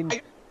 I mean,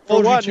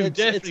 for one, it's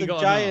a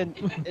giant,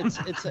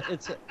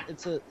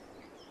 it's a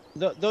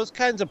those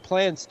kinds of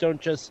plants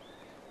don't just,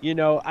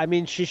 I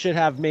mean, she should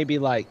have maybe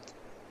like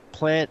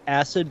plant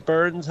acid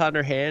burns on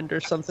her hand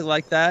or something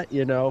like that,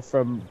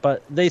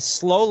 but they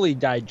slowly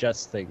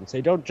digest things.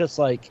 They don't just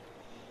like,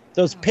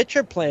 those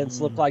pitcher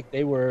plants look like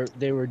they were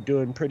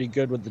doing pretty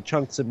good with the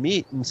chunks of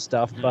meat and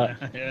stuff, but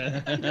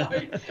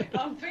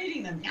I'm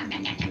feeding them.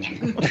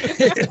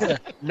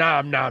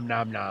 nom nom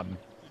nom nom.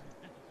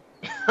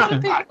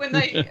 Some people,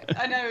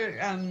 I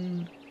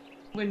know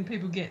when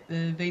people get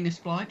the Venus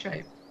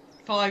flytrap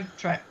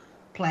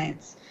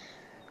plants,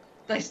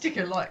 they stick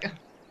it like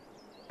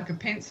a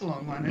pencil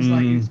on one. It's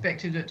like you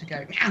expected it to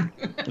go.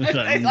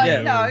 It's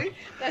like, no,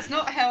 that's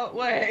not how it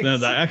works. No,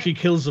 that actually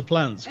kills the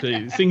plants.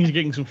 Because things are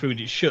getting some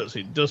food, it shuts,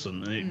 it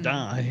doesn't, and it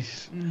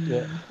dies.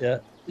 Yeah.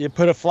 You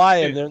put a fly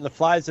in there, and the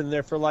fly's in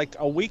there for like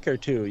a week or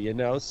two,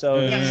 So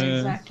yes,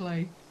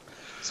 exactly.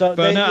 So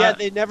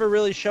they never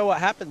really show what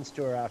happens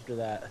to her after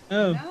that.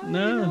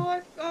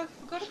 No. I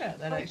forgot about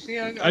that actually.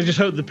 I just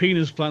hope the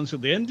penis plants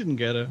at the end didn't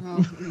get her.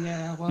 Oh,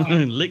 yeah, well.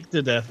 Licked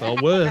to death or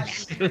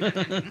worse.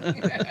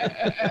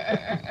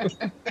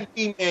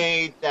 He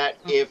made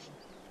that the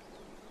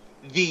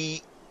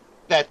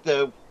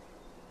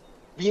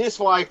Venus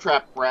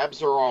flytrap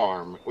grabs her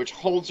arm, which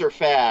holds her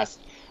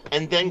fast,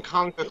 and then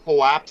Conga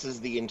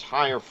collapses the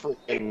entire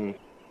freaking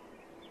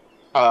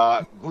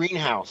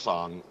greenhouse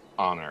on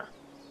her.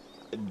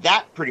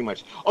 That pretty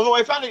much. Although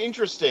I found it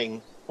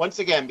interesting once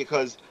again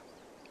because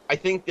I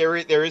think there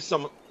is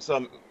some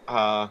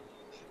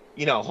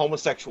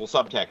homosexual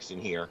subtext in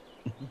here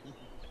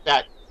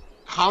that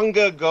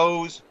Conga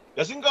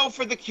doesn't go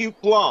for the cute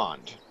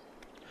blonde.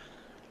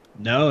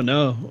 No.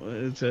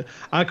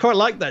 I quite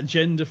like that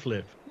gender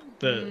flip.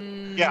 That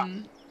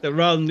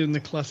rather than doing the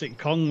classic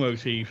Kong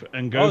motif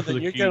and go for the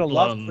cute blonde. You're gonna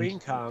love Queen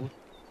Kong.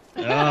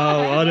 Oh,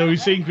 I know,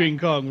 we've seen Queen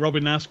Kong.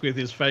 Robin Asquith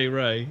is Fay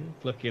Ray.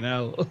 Fucking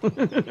hell.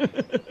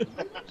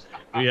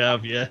 We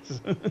have,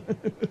 yes.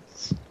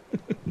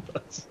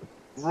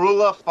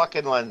 Rula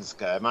fucking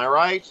Lenska, am I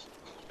right?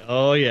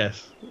 Oh,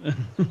 yes.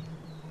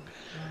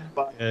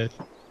 But yes.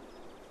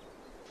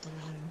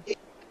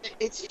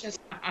 It's just...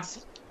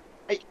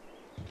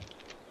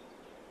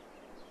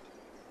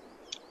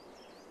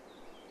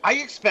 I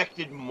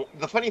expected more.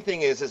 The funny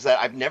thing is that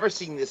I've never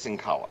seen this in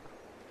color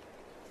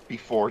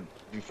before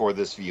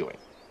this viewing.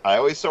 I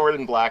always saw it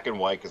in black and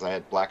white because I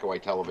had black and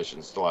white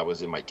television till I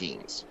was in my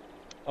teens.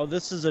 Oh,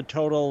 this is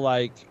total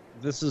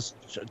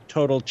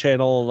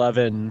Channel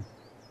 11.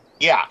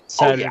 Yeah.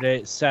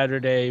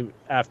 Saturday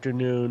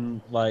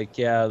afternoon,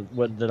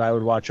 that I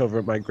would watch over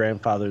at my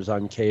grandfather's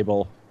on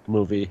cable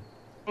movie.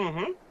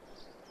 Mm-hmm.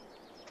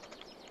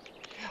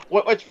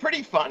 What's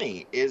pretty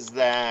funny is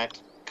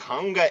that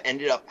Conga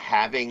ended up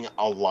having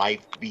a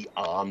life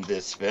beyond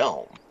this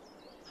film.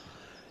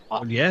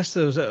 Yes,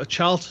 there was a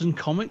Charlton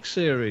comic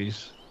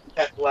series.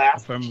 That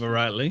lasted, if I remember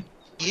rightly,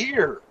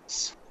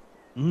 years.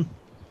 Mm.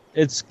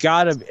 It's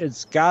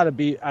gotta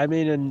be. I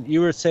mean, and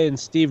you were saying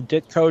Steve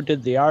Ditko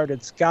did the art.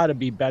 It's gotta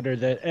be better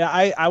than.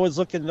 I was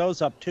looking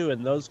those up too,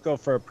 and those go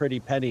for a pretty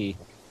penny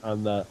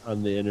on the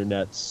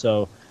internet.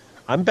 So,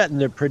 I'm betting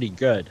they're pretty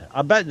good.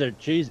 I bet they're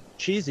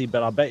cheesy,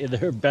 but I'll bet you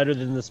they're better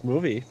than this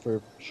movie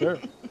for sure.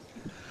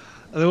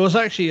 There was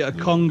actually a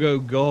Congo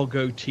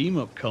Gorgo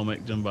team-up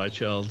comic done by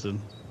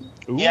Charlton.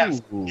 Ooh.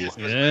 Yes.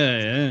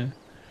 Yeah.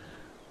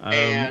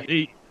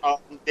 And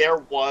there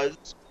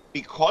was,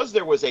 because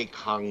there was a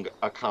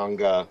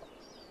Conga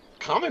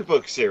comic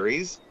book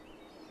series,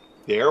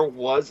 there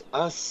was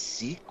a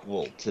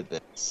sequel to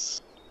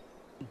this.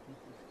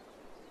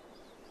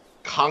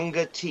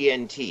 Conga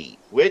TNT,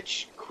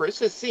 which Chris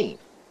has seen.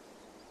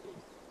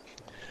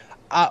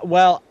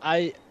 Well,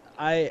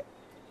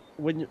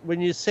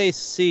 when you say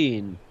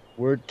seen,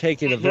 We're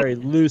taking a very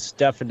loose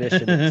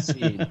definition of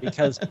scene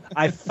because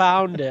I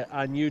found it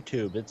on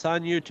YouTube. It's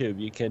on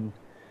YouTube.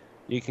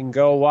 You can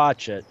go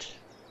watch it,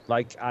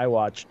 like I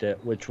watched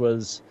it, which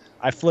was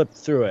I flipped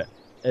through it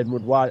and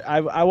would watch.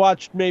 I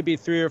watched maybe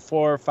 3 or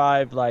 4 or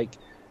 5 like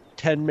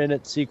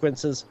 10-minute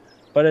sequences,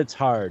 but it's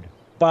hard.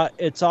 But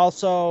it's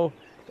also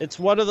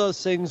one of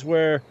those things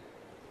where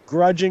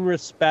grudging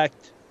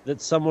respect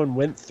that someone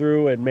went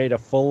through and made a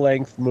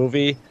full-length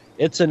movie.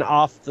 It's an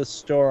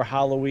off-the-store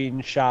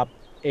Halloween shop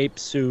ape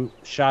suit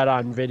shot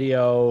on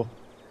video,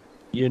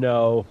 you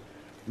know,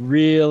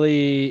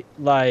 really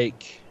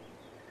like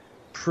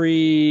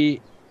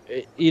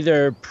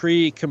either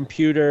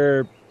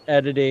pre-computer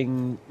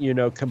editing, you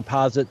know,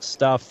 composite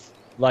stuff,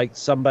 like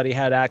somebody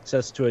had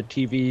access to a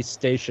TV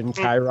station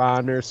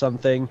Chiron or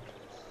something,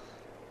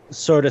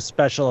 sort of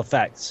special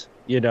effects,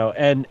 you know,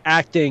 and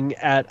acting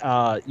at,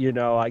 you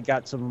know, I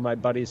got some of my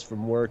buddies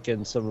from work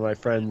and some of my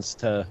friends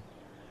to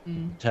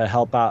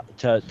help out,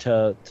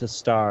 to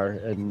star.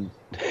 And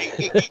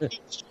it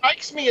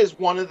strikes me as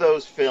one of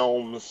those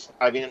films,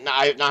 I mean,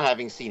 not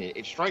having seen it,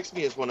 it strikes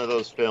me as one of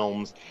those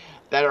films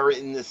that are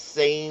in the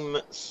same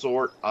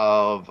sort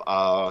of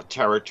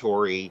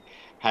territory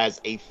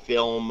as a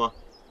film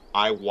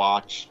I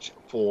watched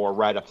for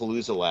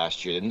Radapalooza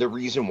last year. And the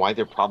reason why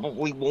there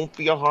probably won't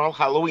be a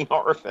Halloween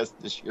Horror Fest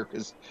this year,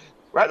 because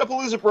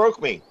Radapalooza broke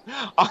me.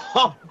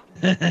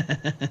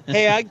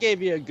 Hey, I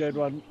gave you a good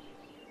one.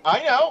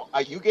 I know.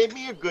 You gave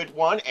me a good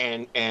one,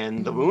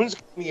 and the Moons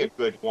gave me a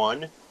good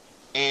one.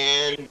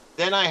 And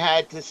then I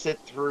had to sit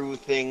through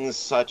things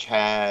such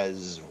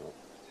as,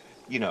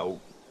 you know,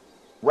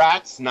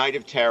 Rats, Night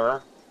of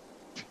Terror.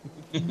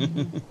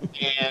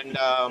 And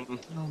oh my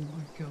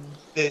god,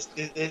 this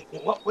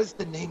what was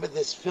the name of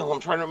this film?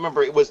 I'm trying to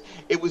remember. It was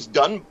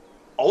done.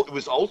 It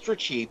was ultra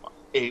cheap,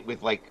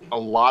 with like a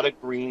lot of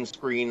green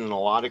screen and a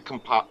lot of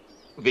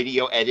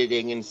video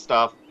editing and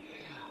stuff.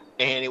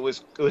 And it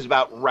was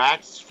about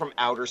rats from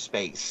outer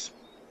space.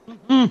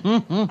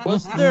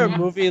 Wasn't there a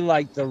movie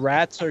like The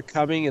Rats Are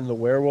Coming and the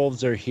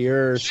Werewolves Are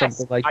Here or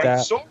something like that?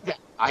 I saw that.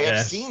 I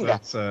have seen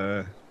that.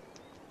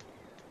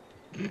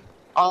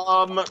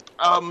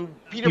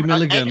 Peter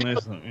Milligan,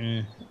 isn't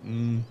it?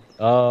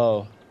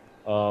 Oh.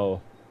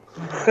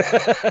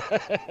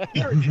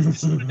 Here,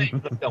 this is the name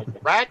of the film.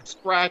 Rat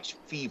Scratch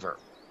Fever.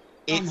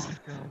 It's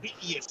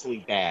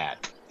hideously bad.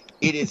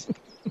 It is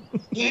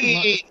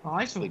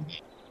hideously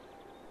bad.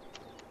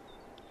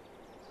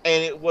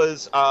 And it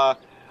was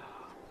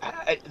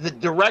the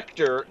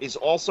director is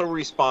also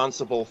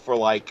responsible for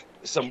like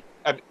some,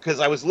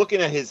 because I was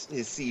looking at his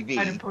CV.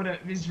 How to put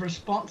it? He's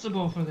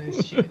responsible for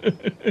this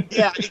shit.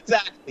 Yeah,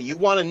 exactly. You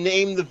want to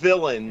name the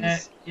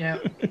villains? Yeah,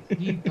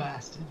 you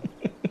bastard.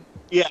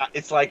 Yeah,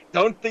 it's like,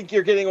 don't think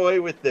you're getting away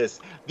with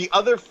this. The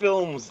other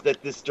films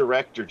that this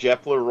director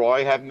Jeff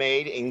Leroy have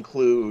made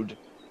include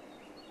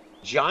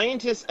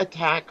Giantess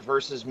Attack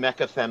versus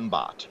Mecha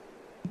Fembot.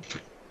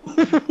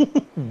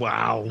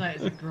 Wow. That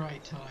is a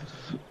great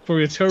title.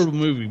 Probably a terrible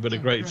movie, but a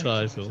great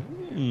title.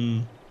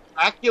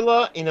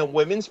 Dracula in a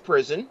women's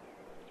prison.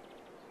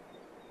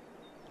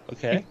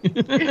 Okay.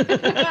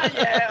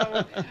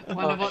 Yeah, I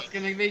wonder what's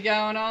going to be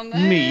going on there.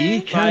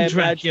 Me, Count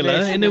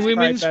Dracula, in a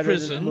women's better than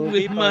prison the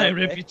movie, with my but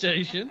okay.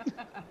 reputation.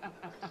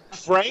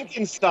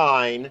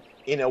 Frankenstein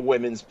in a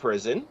women's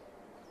prison.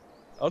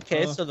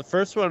 Okay, so the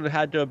first one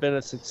had to have been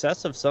a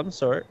success of some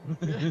sort.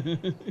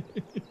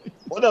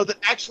 Well, no,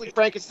 actually,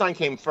 Frankenstein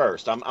came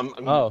first. I'm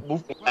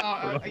moving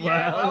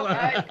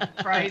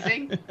back.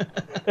 Phrasing.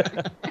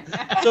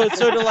 So it's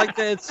sort of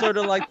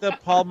like the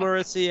Paul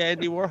Morrissey,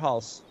 Andy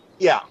Warhol's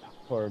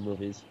horror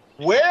movies.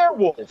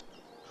 Werewolf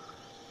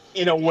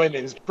in a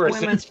women's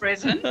prison. Women's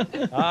prison.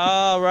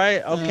 All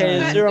right. Okay.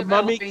 Is there a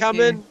mummy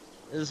coming?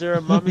 Is there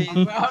a mummy?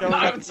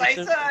 I would say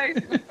so.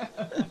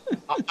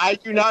 I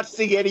do not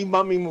see any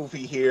mummy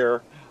movie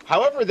here.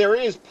 However, there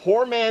is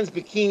Poor Man's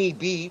Bikini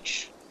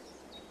Beach.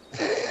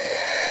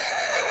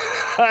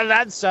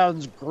 That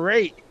sounds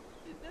great.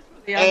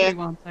 The only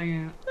one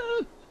thing.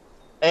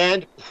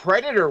 And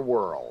Predator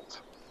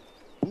World.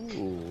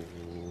 Ooh.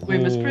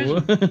 Women's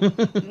prison.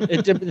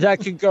 That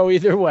could go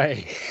either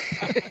way.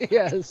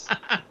 Yes.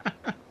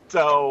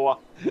 So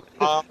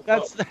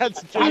that's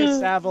Jimmy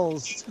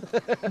Savile's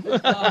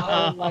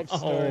life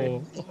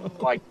story.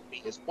 Like,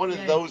 it's one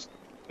of those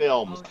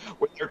films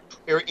where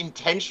they're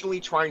intentionally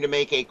trying to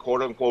make a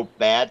quote unquote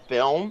bad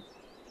film,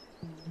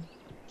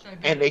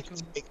 and they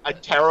just make a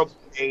terrible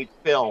made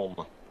film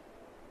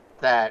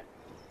that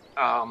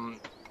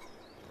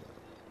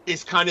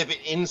is kind of an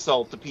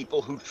insult to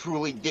people who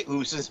truly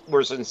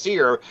were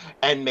sincere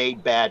and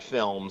made bad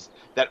films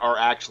that are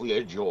actually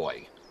a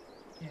joy.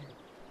 Yeah.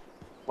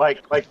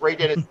 Like Ray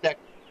Dennis.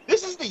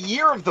 This is the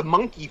year of the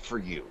monkey for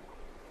you,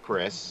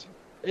 Chris.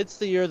 It's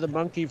the year of the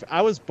monkey.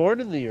 I was born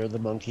in the year of the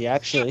monkey,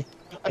 actually,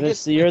 and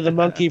it's the year of the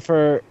monkey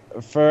for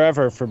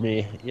forever for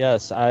me.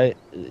 Yes, I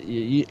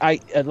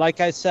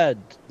like I said,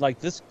 like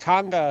this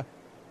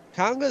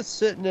Conga's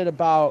sitting at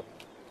about.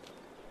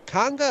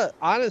 Conga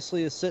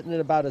honestly is sitting at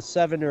about a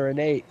 7 or an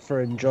 8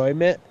 for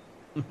enjoyment,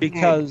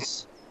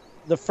 because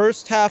the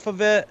first half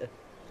of it,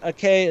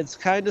 okay, it's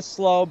kind of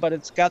slow, but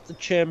it's got the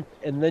chimp,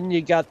 and then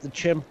you got the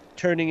chimp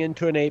turning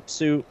into an ape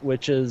suit,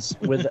 which is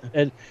with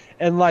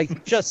and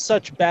like just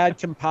such bad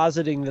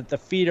compositing that the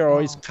feet are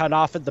always cut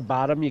off at the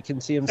bottom. You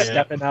can see him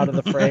stepping out of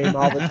the frame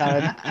all the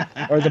time,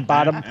 or the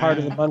bottom part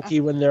of the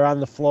monkey when they're on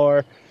the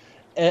floor.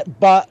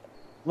 But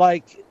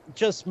like,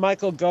 just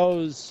Michael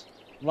Gough,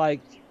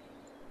 like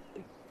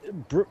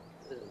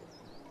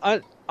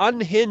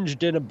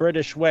unhinged in a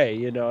British way,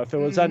 you know. If it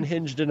was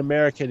unhinged in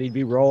American, he'd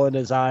be rolling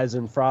his eyes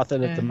and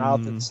frothing at the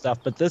mouth and stuff.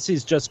 But this,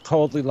 he's just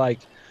coldly like,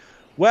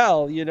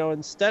 well, you know,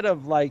 instead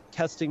of like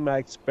testing my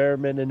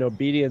experiment in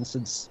obedience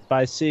and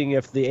by seeing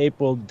if the ape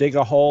will dig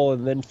a hole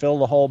and then fill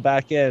the hole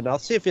back in, I'll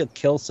see if he'll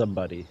kill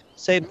somebody.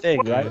 Same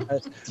thing, right?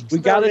 We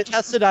gotta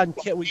test it on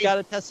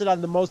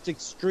the most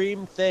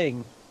extreme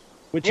thing,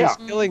 which is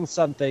killing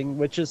something,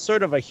 which is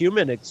sort of a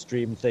human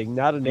extreme thing,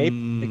 not an ape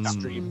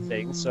extreme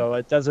thing. So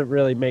it doesn't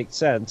really make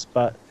sense.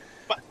 But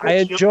I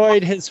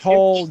enjoyed his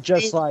whole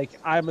just like,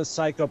 I'm a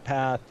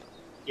psychopath.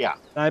 Yeah.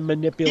 I'm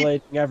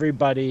manipulating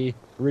everybody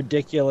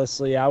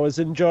ridiculously. I was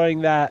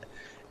enjoying that.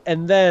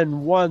 And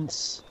then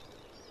once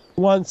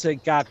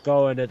it got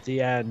going at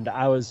the end,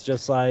 I was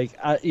just like,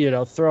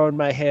 putting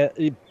my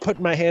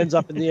hands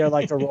up in the air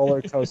like a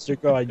roller coaster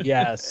going,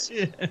 yes.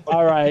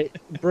 All right,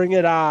 bring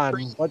it on.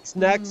 What's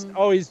next?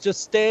 Oh, he's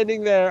just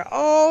standing there.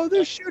 Oh,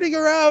 they're shooting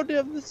around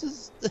him. This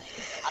is...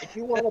 I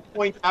do want to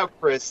point out,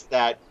 Chris,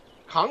 that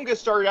Conga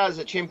started out as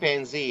a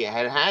chimpanzee,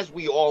 and as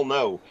we all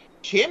know,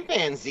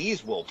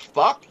 chimpanzees will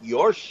fuck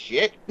your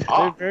shit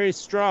up. They're very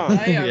strong.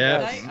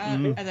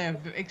 They're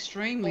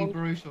extremely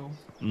brutal.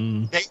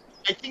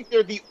 I think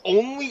they're the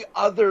only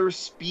other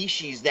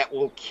species that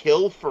will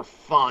kill for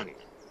fun.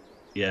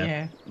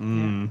 Yeah.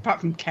 Apart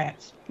from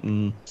cats.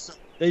 So,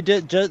 they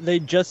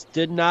just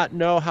did not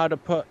know how to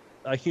put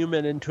a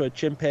human into a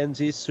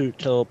chimpanzee suit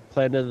till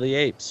Planet of the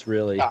Apes,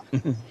 really. Yeah.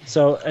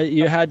 So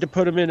you had to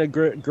put him in a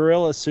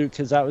gorilla suit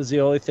because that was the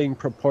only thing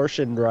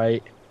proportioned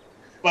right.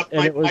 But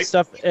and it was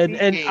stuff,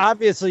 and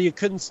obviously you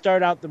couldn't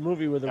start out the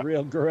movie with a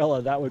real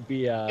gorilla. That would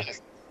be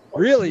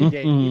really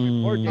dangerous,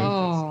 even more dangerous.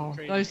 Oh,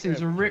 those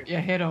things will rip your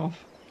head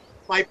off.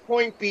 My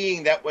point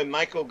being that when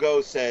Michael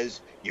Gough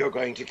says, "You're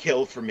going to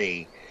kill for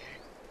me,"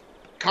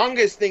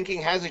 Conga's thinking,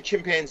 has a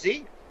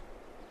chimpanzee?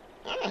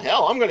 Oh,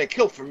 hell, I'm going to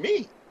kill for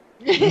me.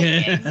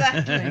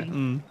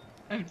 Exactly.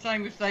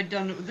 Same if they'd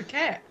done it with the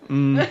cat.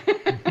 No?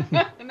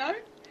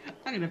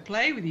 I'm going to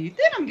play with you,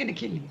 then I'm going to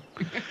kill you.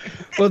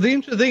 Well, the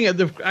interesting thing,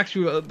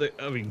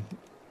 I mean,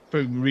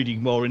 probably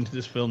reading more into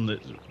this film than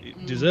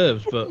it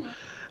deserves, but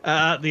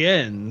at the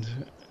end,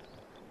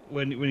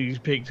 when he's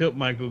picked up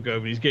Michael Gough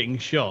and he's getting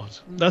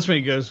shot, that's when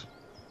he goes,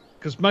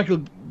 because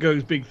Michael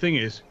Gough's big thing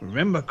is,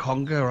 remember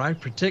Conga, I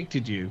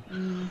protected you.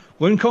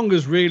 When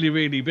Conga's really,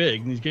 really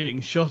big and he's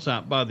getting shot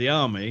at by the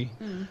army,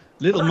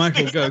 little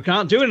Michael Gough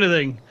can't do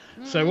anything.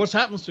 So what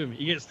happens to him?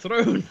 He gets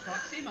thrown.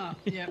 Fucks him up.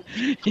 Yep.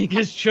 He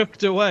gets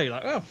chucked away.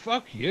 Like, oh,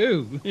 fuck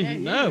you.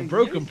 No,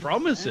 broken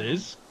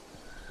promises.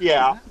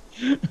 Yeah.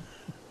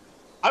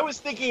 I was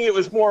thinking it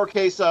was more a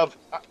case of,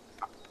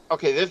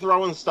 okay, they're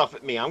throwing stuff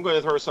at me. I'm going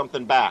to throw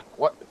something back.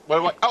 What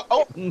do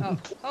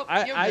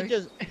I...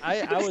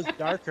 I was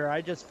darker.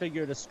 I just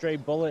figured a stray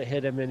bullet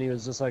hit him and he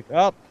was just like,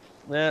 oh,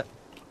 nah.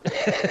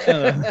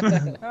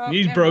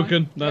 He's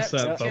broken. That's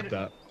that. Fuck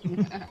that.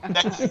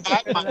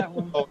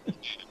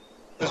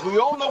 Because we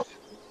all know what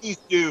these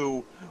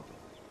do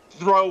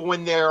throw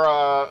when they're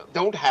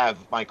don't have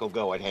Michael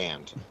Gough at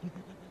hand.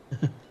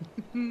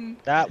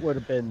 That would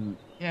have been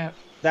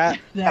That's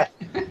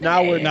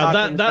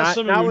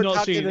something we've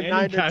not seen in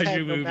any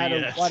kaiju movie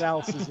yet. What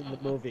else is in the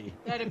movie?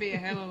 That'd be a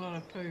hell of a lot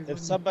of poo. If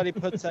somebody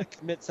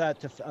commits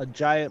that to a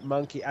giant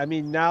monkey, I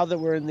mean, now that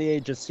we're in the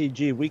age of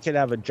CG, we could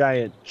have a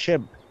giant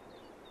chimp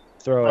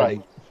throwing.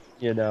 Right.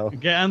 You know,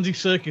 get Andy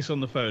Serkis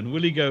on the phone.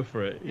 Will he go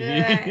for it?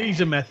 Yeah.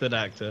 He's a method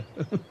actor.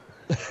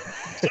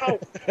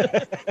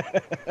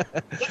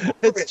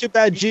 It's too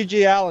bad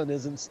G.G. Allen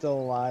isn't still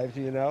alive.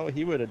 You know,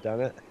 he would have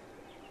done it.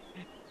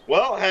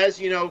 Well,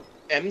 as you know,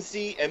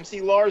 MC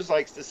Lars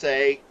likes to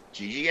say,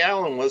 G.G.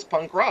 Allen was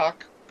punk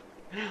rock.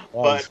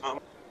 But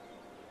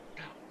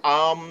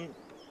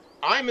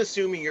I'm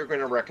assuming you're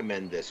going to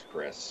recommend this,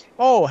 Chris.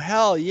 Oh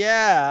hell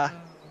yeah!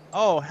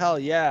 Oh hell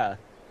yeah!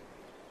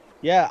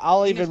 Yeah,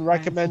 I'll even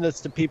recommend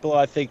this to people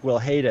I think will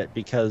hate it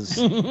because,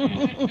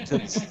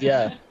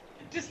 yeah.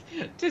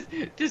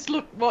 Just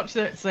watch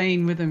that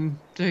scene with them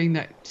doing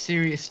that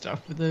serious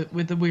stuff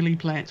with the willy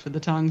plants with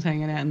the tongues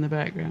hanging out in the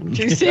background.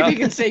 Just see if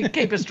you can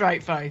keep a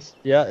straight face.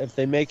 Yeah, if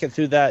they make it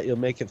through that, you'll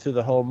make it through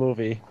the whole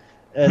movie.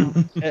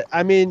 And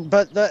I mean,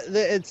 but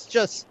it's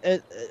just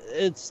and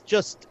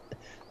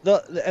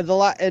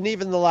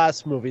even the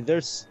last movie,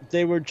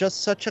 they were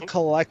just such a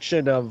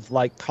collection of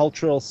like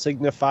cultural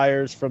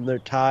signifiers from their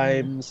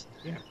times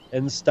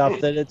and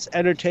stuff that it's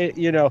entertaining.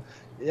 You know,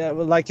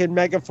 like in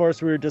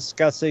Megaforce, we were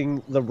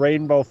discussing the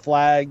rainbow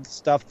flag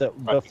stuff that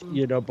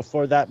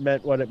before that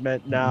meant what it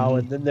meant now,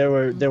 and then there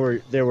were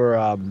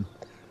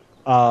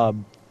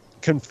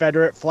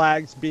Confederate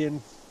flags being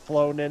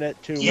flown in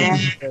it too, Yeah.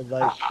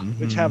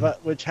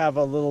 which have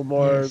a little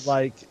more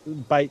like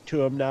bite to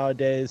them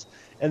nowadays.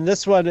 And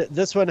this one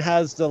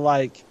has the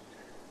like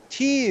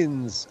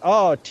teens.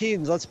 Oh,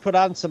 teens! Let's put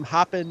on some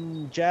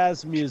hopping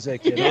jazz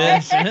music. You know?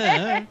 Yes.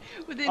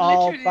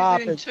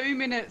 Within 2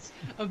 minutes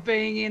of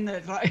being in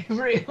it, like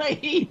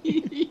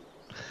really.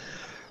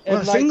 Well,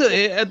 I think that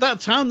at that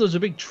time there was a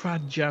big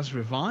trad jazz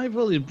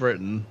revival in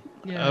Britain,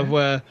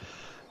 where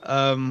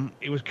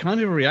it was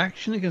kind of a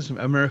reaction against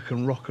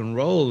American rock and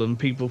roll, and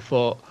people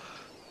thought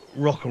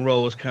rock and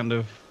roll was kind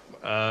of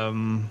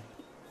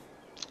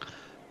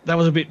that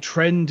was a bit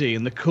trendy,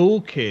 and the cool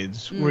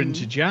kids were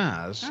into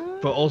jazz,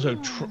 but also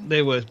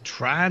they were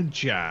trad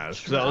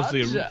jazz.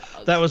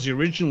 That was the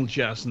original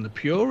jazz and the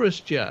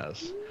purest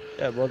jazz.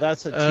 Yeah, well,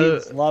 that's what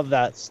teens love,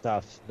 that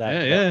stuff.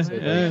 Let's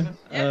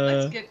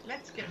get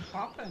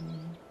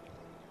popping.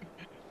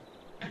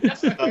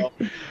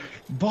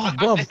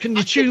 Bob, can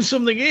you tune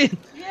something in?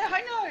 Yeah,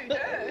 I know.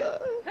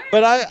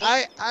 But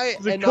I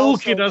the cool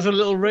kid has a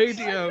little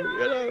radio, you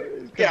know.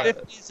 The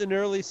 50s and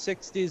early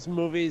 60s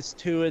movies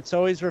too. It's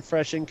always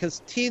refreshing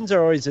because teens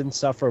are always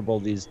insufferable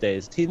these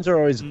days. Teens are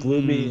always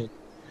gloomy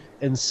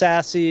and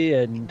sassy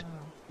and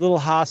little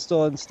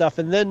hostile and stuff.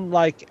 And then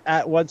like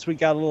once we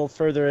got a little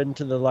further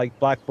into the like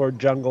Blackboard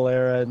Jungle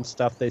era and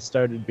stuff, they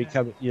started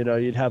becoming, you know,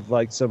 you'd have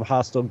like some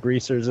hostile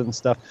greasers and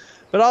stuff.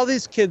 But all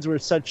these kids were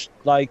such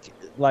like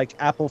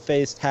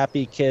apple-faced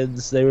happy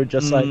kids. They were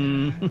just like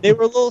they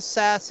were a little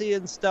sassy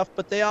and stuff,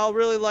 but they all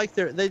really liked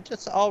they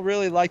just all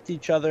really liked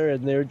each other,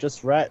 and they were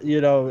just you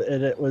know,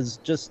 and it was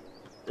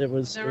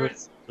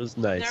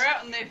nice. They're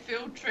out on their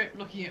field trip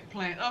looking at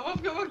plants. Oh,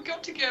 I've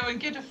got to go and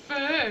get a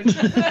fern.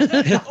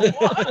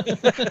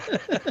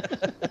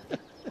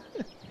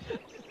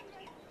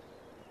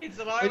 It's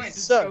that I went to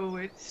school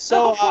with.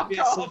 So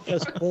obviously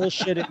just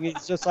bullshitting.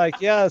 He's just like,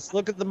 yes,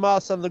 look at the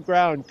moss on the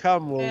ground.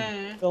 Come, we'll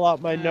fill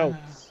out my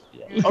notes.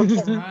 Yeah.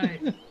 Okay.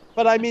 Right.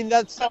 But I mean,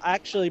 that's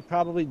actually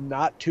probably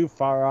not too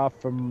far off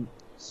from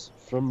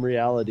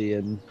reality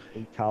in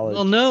college.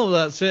 Well, no,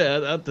 that's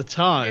it. At the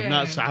time,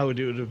 that's how it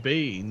would have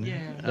been.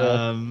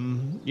 Yeah.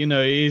 You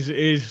know,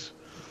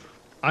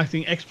 I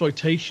think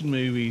exploitation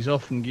movies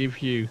often give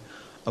you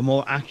a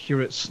more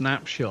accurate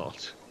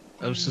snapshot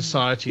of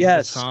society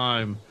at the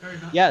time.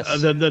 Yes.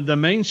 The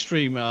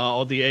mainstream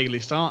or the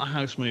A-list art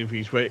house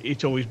movies, where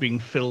it's always being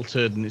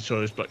filtered and it's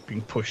always like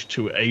being pushed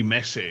to a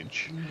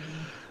message.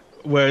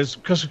 Whereas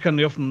because of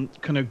often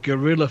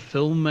guerrilla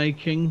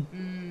filmmaking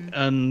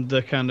and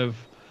the kind of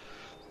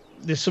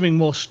there's something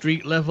more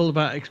street level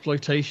about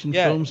exploitation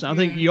films. I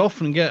think you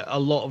often get a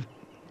lot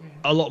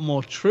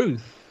more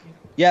truth.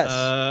 Yes.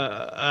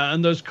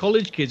 And those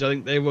college kids, I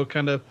think they were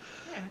kind of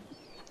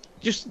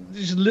just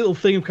this little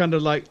thing of kind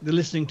of like they're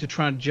listening to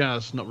trad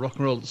jazz, not rock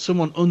and roll.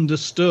 Someone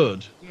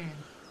understood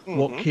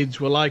what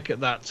kids were like at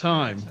that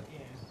time.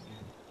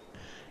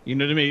 You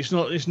know what I mean?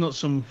 It's not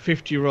some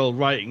 50-year-old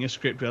writing a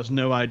script who has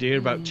no idea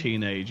about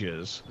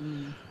teenagers.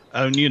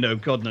 And you know,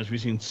 God knows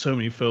we've seen so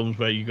many films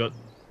where you got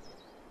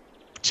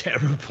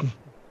terrible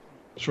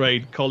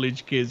trade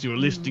college kids who are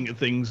listening to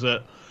things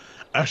that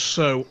are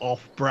so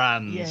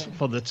off-brand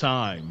for the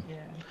time.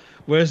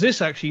 Whereas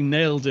this actually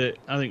nailed it,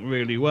 I think,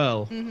 really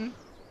well.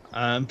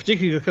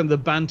 Particularly the kind of the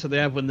banter they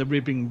have when they're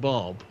ribbing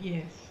Bob.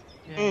 Yes.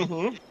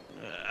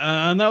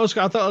 And that was,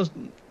 I thought,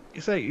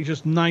 it's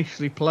just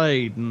nicely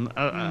played, and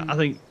I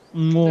think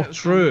more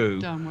true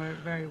done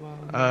very well.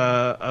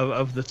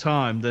 Of the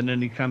time than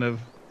any kind of.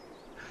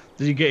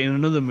 Did you get in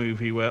another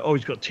movie where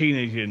he's got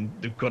teenagers and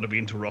they've got to be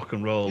into rock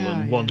and roll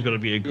and one's got to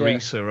be a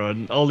greaser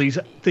and all these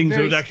things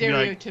that would actually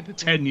be like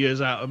 10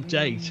 years out of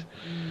date.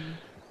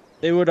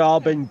 They would all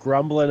been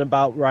grumbling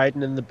about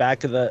riding in the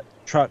back of the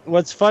truck.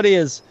 What's funny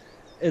is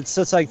it's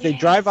just like they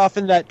drive off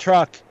in that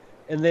truck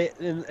and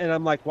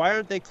I'm like, why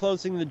aren't they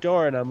closing the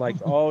door? And I'm like,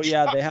 oh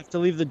yeah, they have to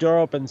leave the door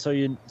open so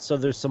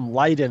there's some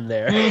light in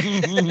there.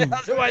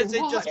 Otherwise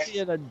they'd just be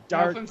in a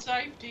dark. Health and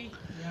safety.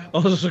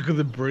 Also, so could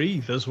they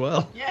breathe as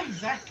well? Yeah,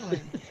 exactly.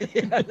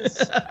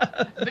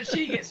 But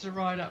she gets to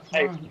ride up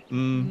front.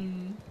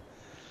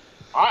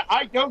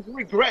 I don't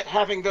regret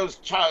having those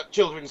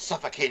children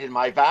suffocate in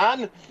my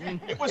van.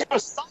 It was for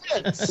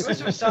science. It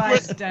was for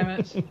science, damn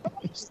it.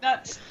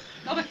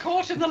 Not a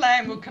court in the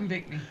land will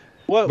convict me.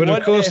 But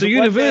of course, the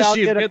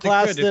university will get get a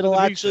class the that'll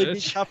credit actually be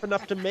research. tough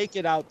enough to make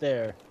it out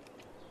there.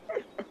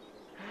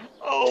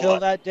 Till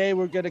that day,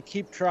 we're gonna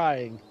keep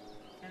trying.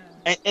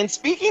 And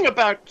speaking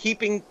about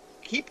keep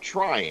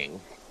trying,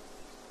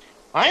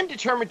 I am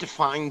determined to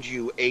find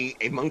you a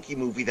monkey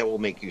movie that will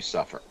make you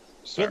suffer.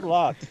 Sir.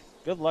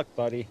 Good luck,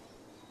 buddy.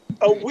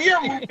 We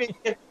are moving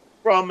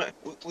from.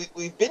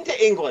 We've been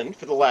to England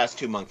for the last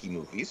two monkey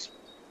movies,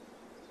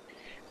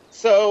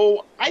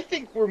 so I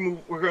think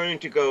we're going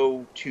to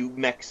go to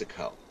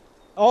Mexico.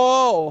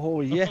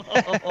 Oh yes.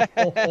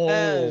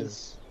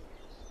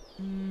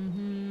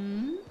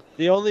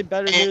 The only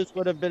better news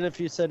would have been if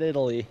you said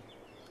Italy.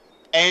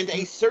 And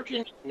a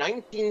certain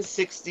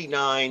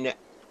 1969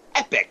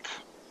 epic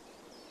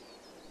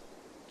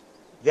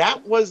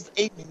That was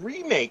a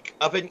remake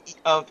of a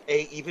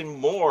even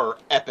more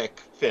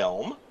epic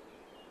film.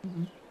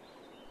 Mm-hmm.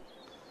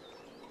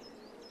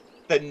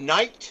 The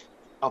Night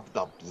of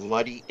the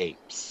Bloody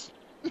Apes.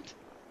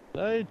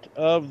 Night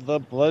of the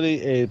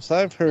Bloody Apes.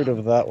 I've heard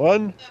of that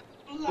one.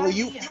 Well,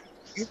 you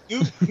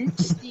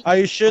Are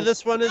you sure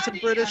this one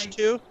isn't British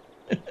too?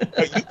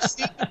 You've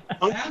seen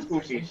monkey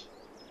movies.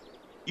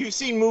 You've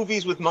seen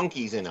movies with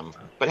monkeys in them,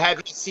 but have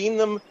you seen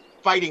them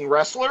fighting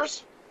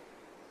wrestlers?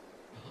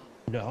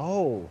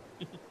 No.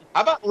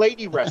 How about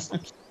lady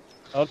wrestlers?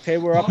 Okay,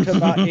 we're up to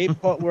about 8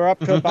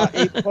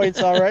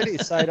 points already.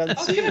 Sight unseen. I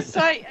was going to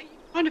say, are you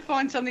trying to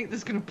find something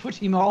that's going to put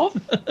him off?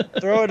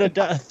 Throw it a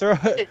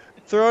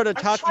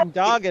talking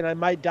dog, and I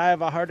might die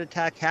of a heart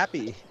attack.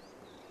 Happy.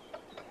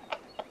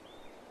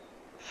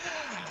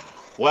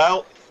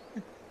 Well,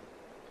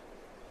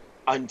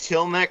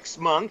 until next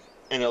month,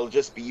 and it'll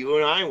just be you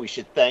and I. We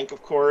should thank,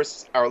 of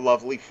course, our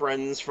lovely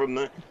friends from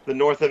the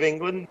north of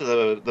England,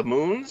 the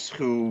Moons,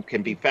 who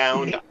can be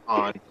found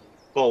on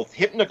both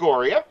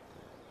Hypnagoria.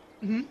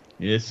 Mm-hmm.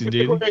 Yes,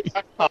 indeed.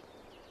 Hypnagoria.com,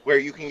 where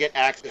you can get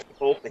access to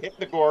both the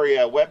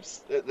Hypnagoria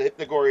the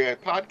Hypnagoria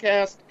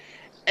podcast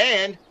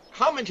and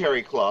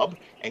Commentary Club.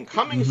 And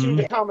coming soon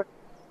to Commentary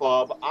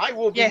Club, I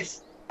will be.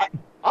 Yes.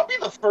 I'll be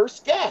the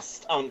first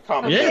guest on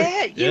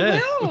Commentary. Yeah,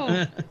 you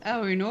will.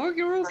 Our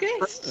inaugural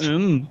guest.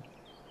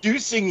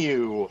 Introducing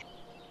you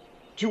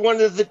to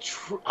one of the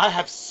I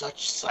have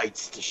such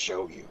sights to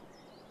show you.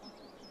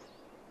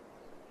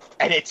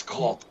 And it's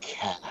called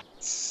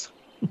Cats.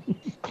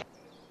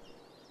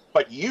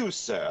 But you,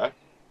 sir,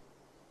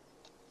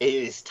 it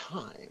is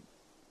time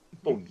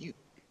for you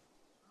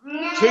to go!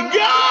 You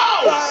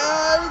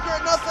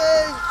get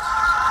nothing!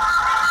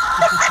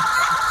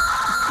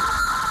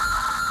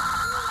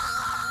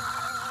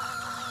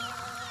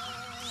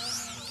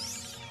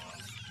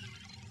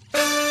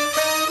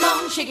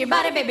 Shake your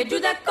body, baby, do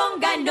that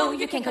conga. No,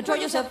 you can't control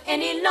yourself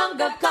any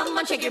longer. Come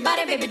on, shake your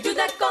body, baby, do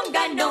that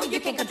conga. No,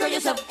 you can't control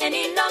yourself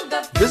any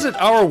longer. Visit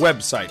our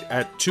website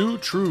at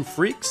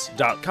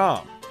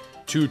twotruefreaks.com.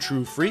 Two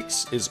True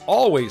Freaks is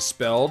always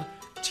spelled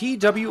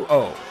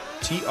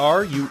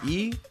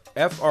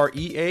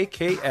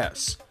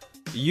TWOTRUEFREAKS.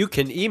 You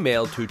can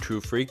email Two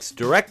True Freaks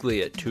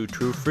directly at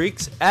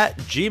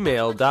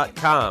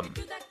twotruefreaks@gmail.com.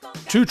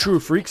 Two True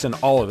Freaks and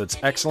all of its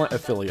excellent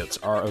affiliates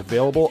are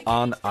available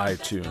on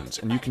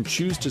iTunes, and you can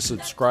choose to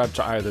subscribe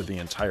to either the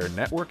entire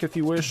network if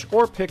you wish,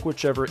 or pick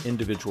whichever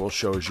individual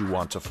shows you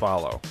want to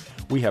follow.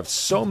 We have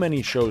so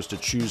many shows to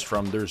choose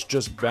from, there's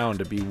just bound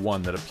to be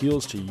one that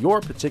appeals to your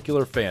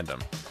particular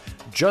fandom.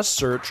 Just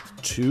search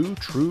Two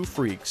True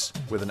Freaks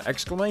with an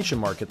exclamation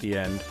mark at the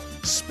end,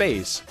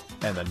 space,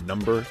 and the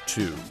number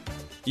 2.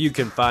 You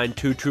can find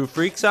Two True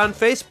Freaks on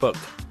Facebook.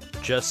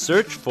 Just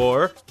search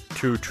for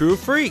Two True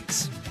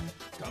Freaks.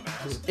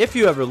 If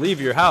you ever leave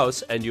your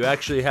house and you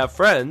actually have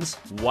friends,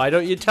 why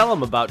don't you tell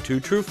them about Two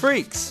True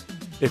Freaks?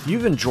 If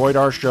you've enjoyed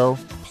our show,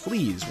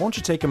 please won't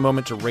you take a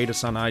moment to rate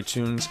us on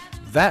iTunes?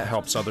 That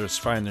helps others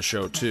find the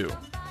show too.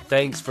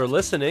 Thanks for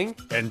listening,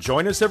 and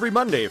join us every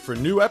Monday for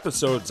new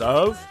episodes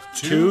of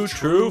Two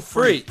True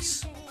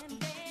Freaks.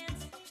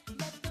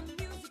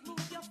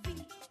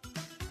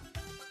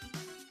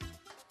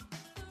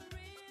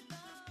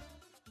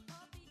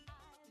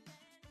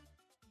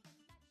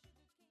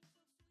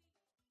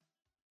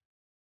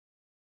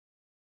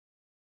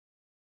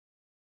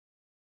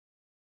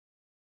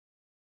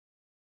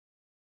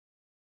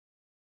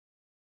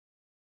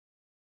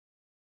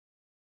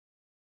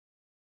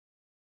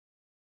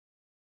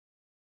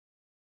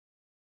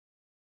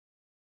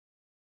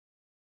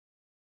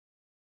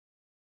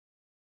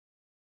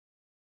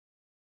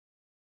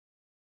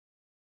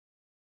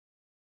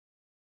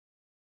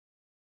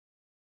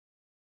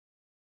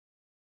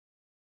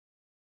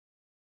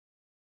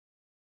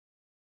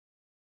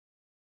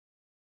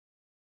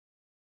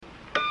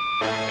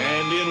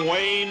 In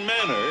Wayne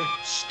Manor,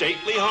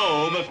 stately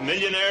home of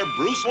millionaire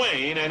Bruce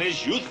Wayne and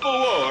his youthful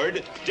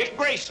ward, Dick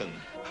Grayson.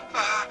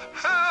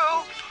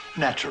 Help!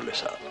 Naturally,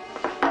 sir.